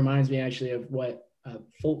 it reminds me actually of what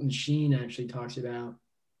Fulton Sheen actually talks about.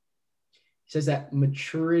 He says that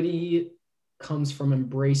maturity comes from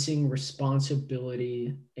embracing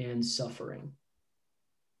responsibility and suffering.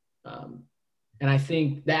 And I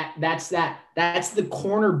think that's the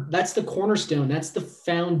cornerstone. That's the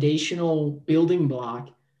foundational building block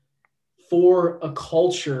for a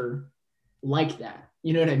culture like that.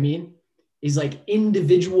 You know what I mean? Is like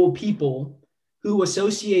individual people who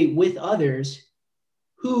associate with others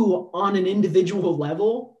who on an individual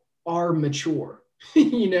level are mature.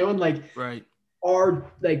 And like right.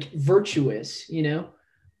 are like virtuous,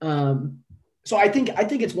 So I think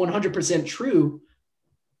it's 100% true.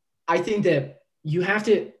 I think that you have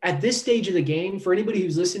to, at this stage of the game, for anybody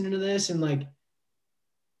who's listening to this and like,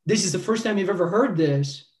 this is the first time you've ever heard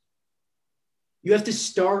this, you have to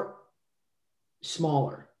start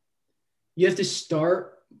smaller. You have to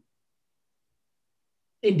start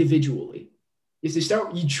individually.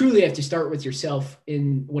 You truly have to start with yourself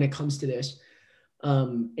when it comes to this.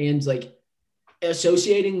 And like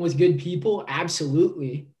associating with good people,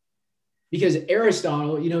 absolutely. Because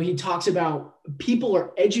Aristotle, he talks about people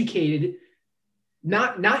are educated,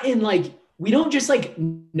 not in like, we don't just like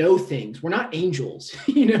know things. We're not angels,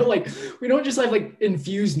 like we don't just have like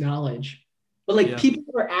infused knowledge, but like people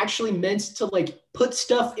are actually meant to like put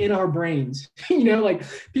stuff in our brains, like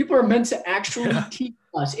people are meant to actually teach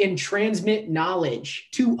us and transmit knowledge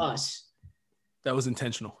to us. That was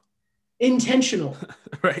intentional.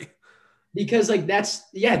 Right. Because like that's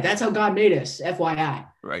how God made us, FYI.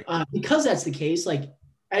 Right. Because that's the case, like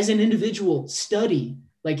as an individual, study,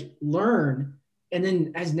 like learn, and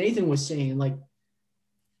then as Nathan was saying, like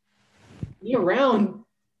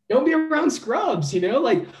don't be around scrubs,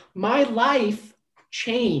 like my life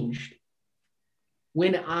changed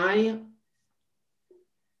when I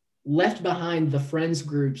left behind the friend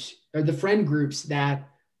groups that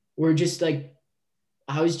were just like,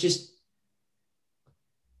 I was just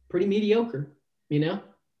pretty mediocre,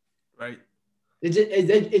 Right.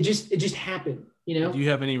 It just happened, Do you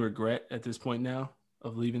have any regret at this point now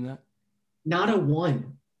of leaving that? Not a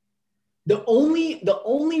one. the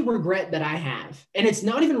only regret that I have, and it's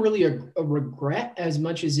not even really a regret as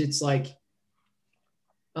much as it's like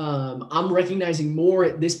I'm recognizing more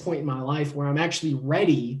at this point in my life where I'm actually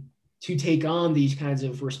ready to take on these kinds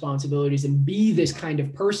of responsibilities and be this kind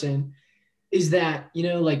of person, is that,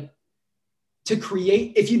 like, to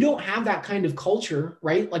create, if you don't have that kind of culture,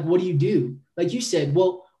 right? Like, what do you do? Like you said,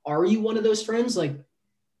 well, are you one of those friends? Like,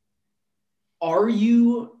 are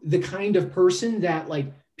you the kind of person that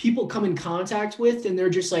like people come in contact with and they're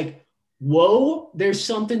just like, whoa, there's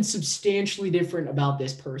something substantially different about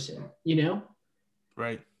this person,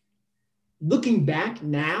 Right. Looking back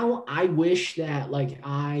now, I wish that like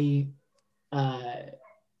I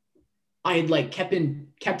had like kept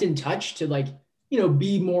in touch to like,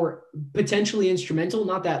 be more potentially instrumental.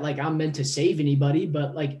 Not that like I'm meant to save anybody,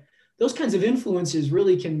 but like those kinds of influences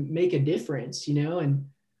really can make a difference, and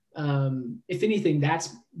if anything,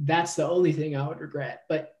 that's the only thing I would regret.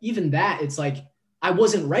 But even that, it's like I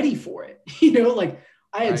wasn't ready for it. Like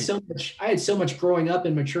I had so much growing up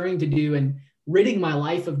and maturing to do, and ridding my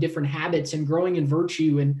life of different habits and growing in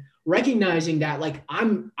virtue, and recognizing that like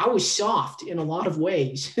I was soft in a lot of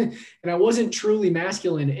ways and I wasn't truly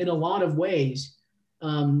masculine in a lot of ways.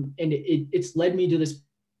 And it's led me to this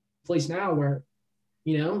place now where,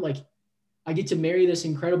 like I get to marry this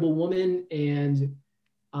incredible woman, and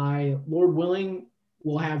I, Lord willing,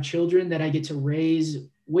 will have children that I get to raise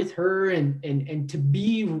with her, and to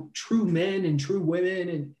be true men and true women,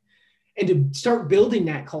 and to start building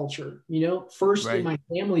that culture, first in my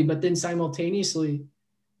family, but then simultaneously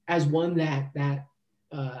as one that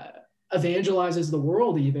evangelizes the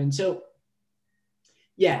world even. So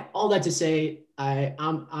yeah, all that to say,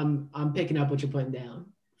 I'm picking up what you're putting down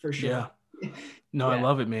for sure. Yeah. No, yeah. I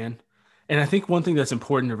love it, man. And I think one thing that's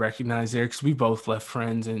important to recognize there, because we both left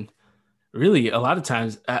friends, and really a lot of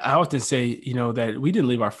times I often say, that we didn't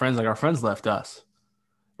leave our friends, like our friends left us,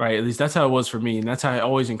 right? At least that's how it was for me. And that's how I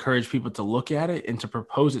always encourage people to look at it and to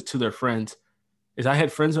propose it to their friends. Is I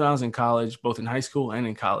had friends when I was in college, both in high school and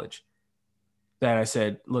in college, that I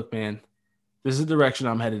said, look, man, this is the direction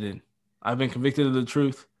I'm headed in. I've been convicted of the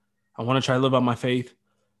truth. I want to try to live out my faith.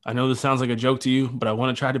 I know this sounds like a joke to you, but I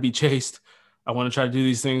want to try to be chaste. I want to try to do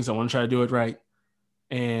these things. I want to try to do it right.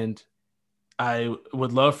 And I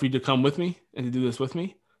would love for you to come with me and to do this with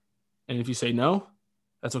me. And if you say no,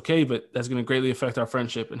 that's okay, but that's going to greatly affect our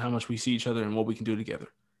friendship and how much we see each other and what we can do together.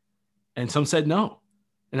 And some said no,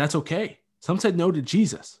 and that's okay. Some said no to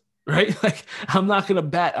Jesus, right? Like, I'm not going to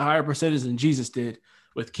bat a higher percentage than Jesus did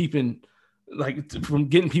with keeping, like, from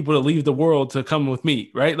getting people to leave the world to come with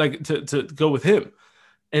me, right? Like to go with him.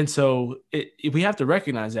 And so we have to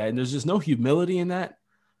recognize that. And there's just no humility in that,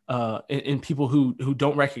 in people who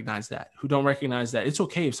don't recognize that, it's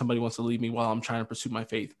okay if somebody wants to leave me while I'm trying to pursue my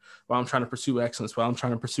faith, while I'm trying to pursue excellence, while I'm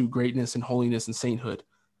trying to pursue greatness and holiness and sainthood.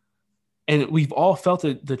 And we've all felt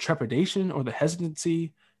the trepidation or the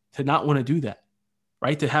hesitancy to not want to do that,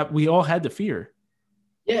 right? We all had the fear.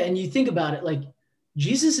 Yeah. And you think about it, like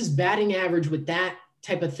Jesus's batting average with that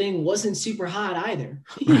type of thing wasn't super hot either.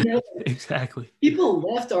 Exactly. People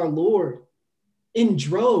left our Lord in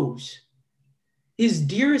droves. His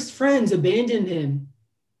dearest friends abandoned him.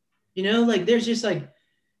 Like there's just like,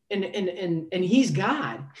 and he's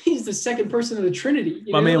God. He's the second person of the Trinity.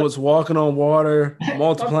 My man was walking on water,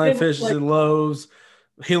 multiplying fishes and loaves,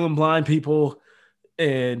 healing blind people,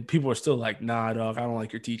 and people are still like, nah, dog, I don't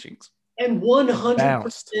like your teachings. And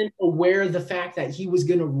 100% aware of the fact that he was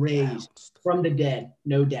going to raise from the dead,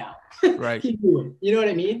 no doubt. Right. He knew it. You know what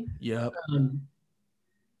I mean? Yep.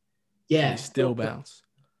 Yeah. He still bounced.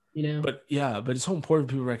 But it's so important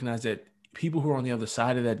for people to recognize that people who are on the other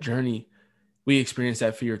side of that journey, we experience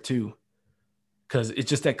that fear too. Because it's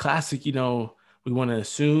just that classic, we want to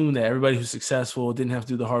assume that everybody who's successful didn't have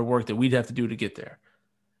to do the hard work that we'd have to do to get there.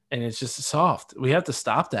 And it's just soft. We have to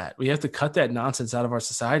stop that. We have to cut that nonsense out of our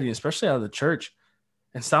society, especially out of the church,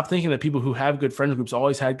 and stop thinking that people who have good friend groups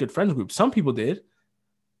always had good friend groups. Some people did,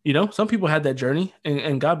 some people had that journey,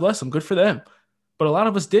 and God bless them. Good for them. But a lot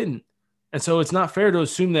of us didn't. And so it's not fair to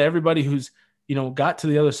assume that everybody who's, got to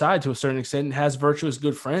the other side to a certain extent and has virtuous,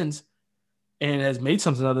 good friends and has made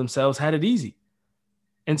something of themselves had it easy.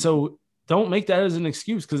 And so don't make that as an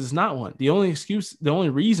excuse, because it's not one. The only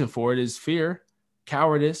reason for it is fear,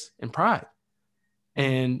 cowardice, and pride,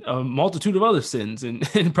 and a multitude of other sins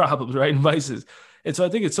and problems, right? And vices. And so I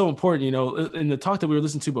think it's so important, in the talk that we were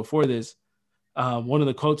listening to before this, one of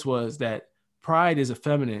the quotes was that pride is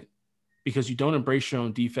effeminate because you don't embrace your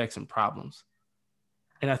own defects and problems.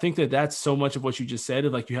 And I think that that's so much of what you just said,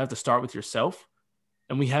 of like, you have to start with yourself.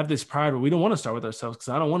 And we have this pride where we don't want to start with ourselves, because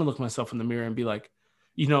I don't want to look myself in the mirror and be like,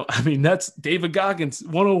 I mean, that's David Goggins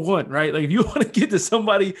 101, right? Like if you want to get to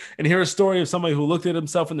somebody and hear a story of somebody who looked at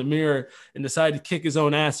himself in the mirror and decided to kick his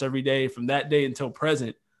own ass every day from that day until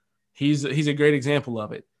present, he's a great example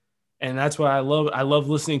of it. And that's why I love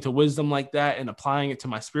listening to wisdom like that and applying it to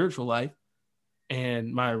my spiritual life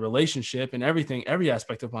and my relationship and everything, every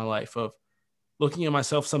aspect of my life, of looking at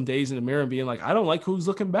myself some days in the mirror and being like, I don't like who's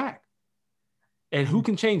looking back. And who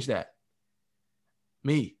can change that?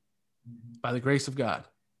 Me, by the grace of God.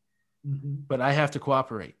 But I have to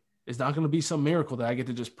cooperate. It's not going to be some miracle that I get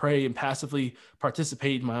to just pray and passively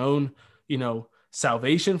participate in my own,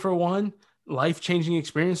 salvation for one, life-changing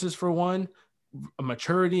experiences for one,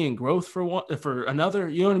 maturity and growth for another.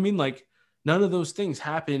 You know what I mean? Like none of those things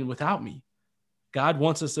happen without me. God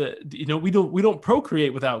wants us to, we don't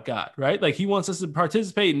procreate without God, right? Like he wants us to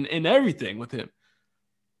participate in everything with him.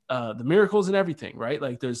 The miracles and everything, right?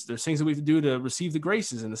 Like there's things that we have to do to receive the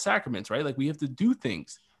graces and the sacraments, right? Like we have to do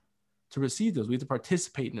things to receive those. We have to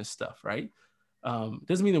participate in this stuff, right?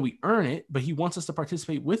 Doesn't mean that we earn it, but he wants us to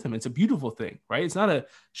participate with him. It's a beautiful thing, right? It's not a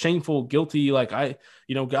shameful, guilty, like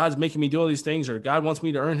God's making me do all these things or God wants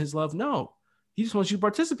me to earn his love. No, he just wants you to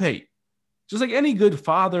participate. Just like any good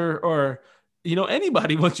father or,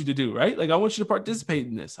 anybody wants you to do, right? Like I want you to participate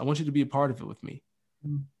in this. I want you to be a part of it with me.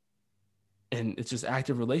 And it's just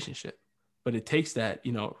active relationship, but it takes that,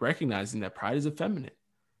 recognizing that pride is effeminate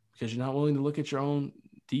because you're not willing to look at your own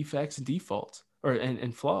defects and defaults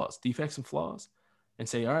and flaws, defects and flaws, and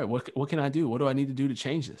say, all right, what can I do? What do I need to do to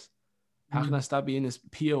change this? How can I stop being this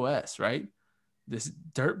POS, right? This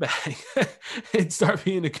dirtbag and start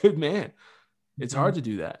being a good man. It's hard to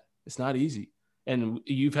do that. It's not easy. And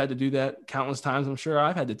you've had to do that countless times. I'm sure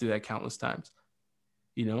I've had to do that countless times.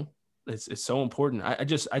 It's so important. I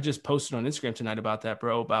just posted on Instagram tonight about that,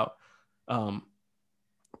 bro, about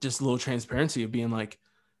just a little transparency of being like,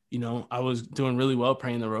 I was doing really well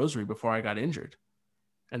praying the rosary before I got injured.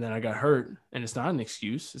 And then I got hurt, and it's not an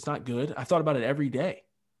excuse. It's not good. I thought about it every day,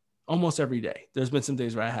 almost every day. There's been some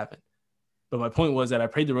days where I haven't. But my point was that I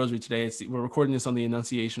prayed the rosary today. We're recording this on the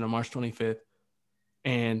Annunciation on March 25th.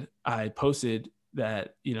 And I posted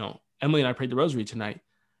that, Emily and I prayed the rosary tonight.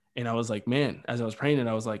 And I was like, man, as I was praying it,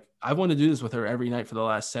 I was like, I want to do this with her every night for the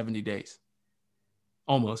last 70 days,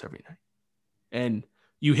 almost every night. And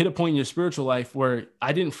you hit a point in your spiritual life where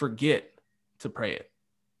I didn't forget to pray it,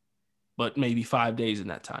 but maybe 5 days in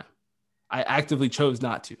that time. I actively chose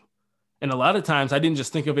not to. And a lot of times I didn't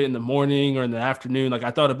just think of it in the morning or in the afternoon. Like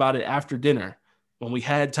I thought about it after dinner when we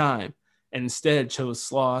had time, and instead chose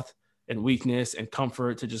sloth and weakness and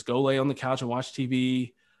comfort to just go lay on the couch and watch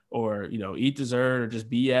TV or, eat dessert or just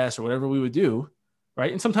BS or whatever we would do.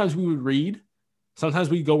 Right. And sometimes we would read, sometimes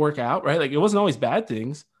we'd go work out, right? Like it wasn't always bad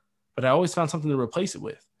things, but I always found something to replace it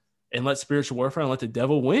with and let spiritual warfare and let the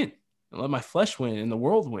devil win and let my flesh win and the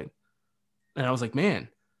world win. And I was like, man,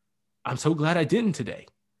 I'm so glad I didn't today.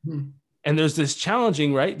 And there's this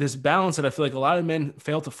challenging, right? This balance that I feel like a lot of men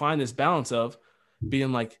fail to find this balance of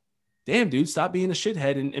being like, damn, dude, stop being a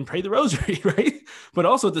shithead and pray the rosary, right? But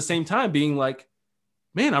also at the same time being like,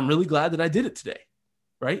 man, I'm really glad that I did it today,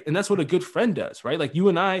 right? And that's what a good friend does, right? Like you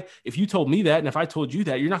and I, if you told me that, and if I told you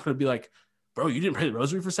that, you're not going to be like, bro, you didn't pray the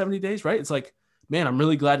rosary for 70 days, right? It's like, man, I'm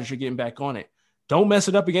really glad that you're getting back on it. Don't mess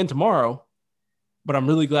it up again tomorrow, but I'm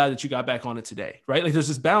really glad that you got back on it today, right? Like there's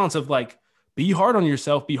this balance of like, be hard on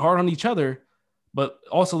yourself, be hard on each other, but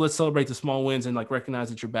also let's celebrate the small wins and like recognize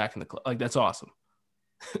that you're back in the club. Like that's awesome.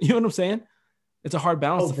 You know what I'm saying? It's a hard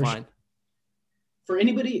balance to find. For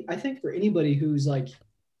anybody, I think for anybody who's like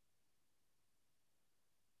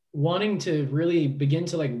wanting to really begin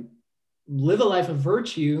to like live a life of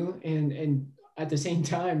virtue and at the same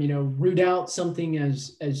time, root out something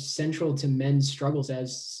as central to men's struggles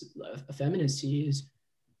as effeminacy is,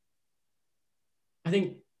 I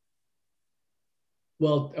think,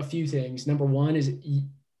 well, a few things. Number one is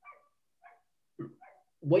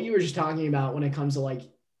what you were just talking about when it comes to like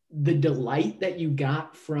the delight that you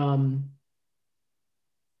got from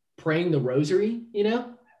praying the rosary,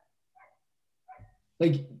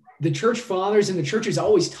 like the church fathers and the church has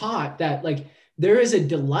always taught that like there is a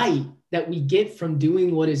delight that we get from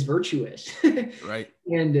doing what is virtuous. Right.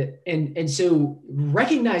 And so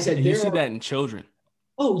recognize that you see that in children.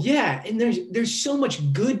 Oh yeah. And there's so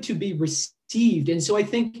much good to be received. And so I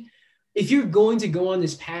think if you're going to go on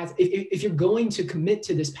this path, if you're going to commit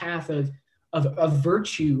to this path of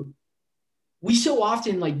virtue, we so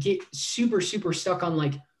often like get super, super stuck on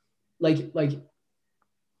like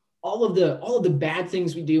all of the bad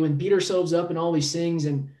things we do and beat ourselves up and all these things.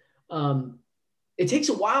 And it takes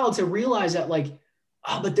a while to realize that like,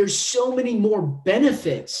 but there's so many more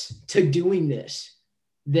benefits to doing this.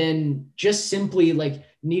 than just simply like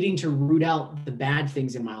needing to root out the bad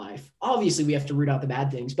things in my life. Obviously, we have to root out the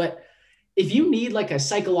bad things, but if you need like a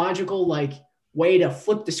psychological like way to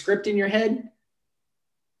flip the script in your head,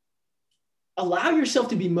 allow yourself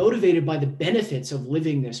to be motivated by the benefits of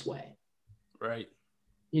living this way. Right.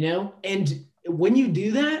 You know, and when you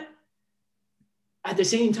do that, at the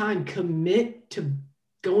same time, commit to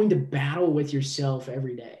going to battle with yourself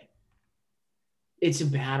every day. It's a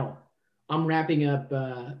battle. I'm wrapping up.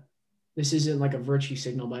 This isn't like a virtue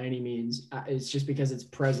signal by any means. It's just because it's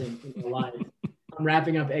present in my life. I'm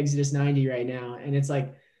wrapping up Exodus 90 right now. And it's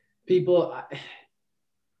like people,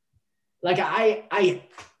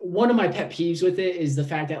 one of my pet peeves with it is the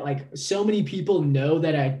fact that like so many people know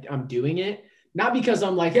that I'm doing it. Not because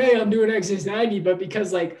I'm like, hey, I'm doing Exodus 90, but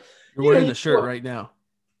because like, you're wearing the shirt right now.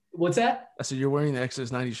 What's that? I said, you're wearing the Exodus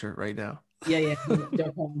 90 shirt right now. Yeah.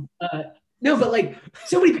 No, but like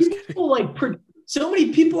so many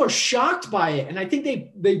people are shocked by it. And I think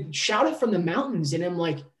they shout it from the mountains. And I'm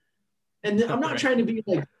like, and I'm not trying to be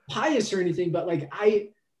like pious or anything, but like,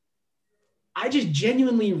 I just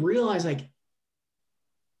genuinely realize like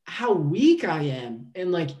how weak I am.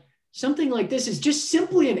 And like something like this is just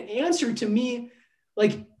simply an answer to me,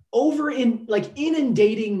 like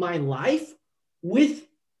inundating my life with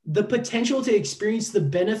the potential to experience the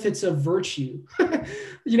benefits of virtue.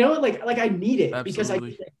 You know, like I need it.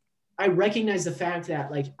 Absolutely. Because I recognize the fact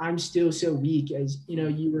that like I'm still so weak, as you know,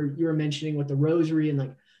 you were mentioning with the rosary, and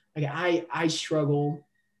like I struggle.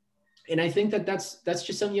 And I think that's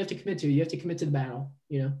just something you have to commit to. You have to commit to the battle,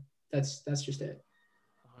 you know. That's just it.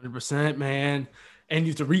 100%, man. And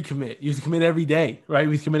you have to recommit. You have to commit every day, right?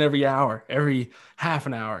 We commit every hour, every half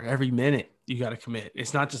an hour, every minute. You got to commit.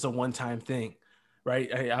 It's not just a one-time thing, right?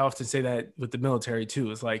 I often say that with the military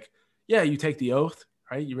too. It's like, yeah, you take the oath,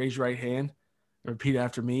 right? You raise your right hand, repeat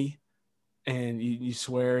after me, and you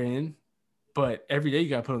swear in. But every day you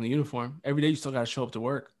got to put on the uniform. Every day you still got to show up to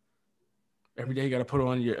work. Every day you got to put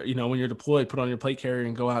on your, you know, when you're deployed, put on your plate carrier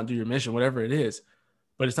and go out and do your mission, whatever it is.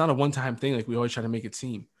 But it's not a one-time thing like we always try to make it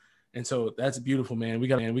seem. And so that's beautiful, man. We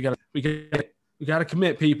got to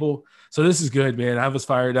commit, people. So this is good, man. I was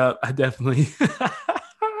fired up. I definitely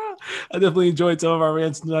enjoyed some of our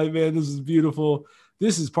rants tonight, man. This is beautiful.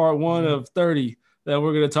 This is part 1 of 30 that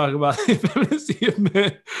we're going to talk about the effeminacy of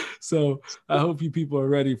men. So I hope you people are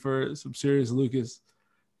ready for some serious Lucas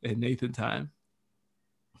and Nathan time,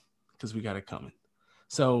 because we got it coming.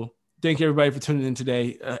 So thank you, everybody, for tuning in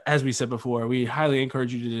today. As we said before, we highly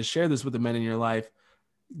encourage you to just share this with the men in your life.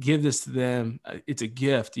 Give this to them. It's a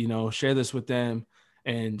gift, you know, share this with them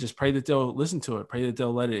and just pray that they'll listen to it. Pray that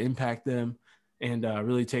they'll let it impact them and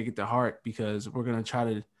really take it to heart, because we're going to try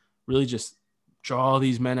to really just draw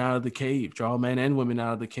these men out of the cave, draw men and women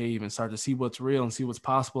out of the cave, and start to see what's real and see what's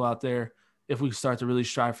possible out there if we start to really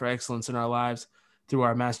strive for excellence in our lives through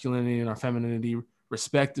our masculinity and our femininity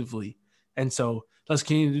respectively. And so let's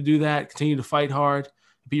continue to do that. Continue to fight hard,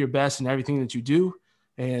 be your best in everything that you do.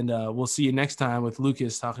 And we'll see you next time with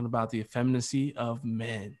Lucas talking about the effeminacy of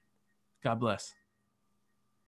men. God bless.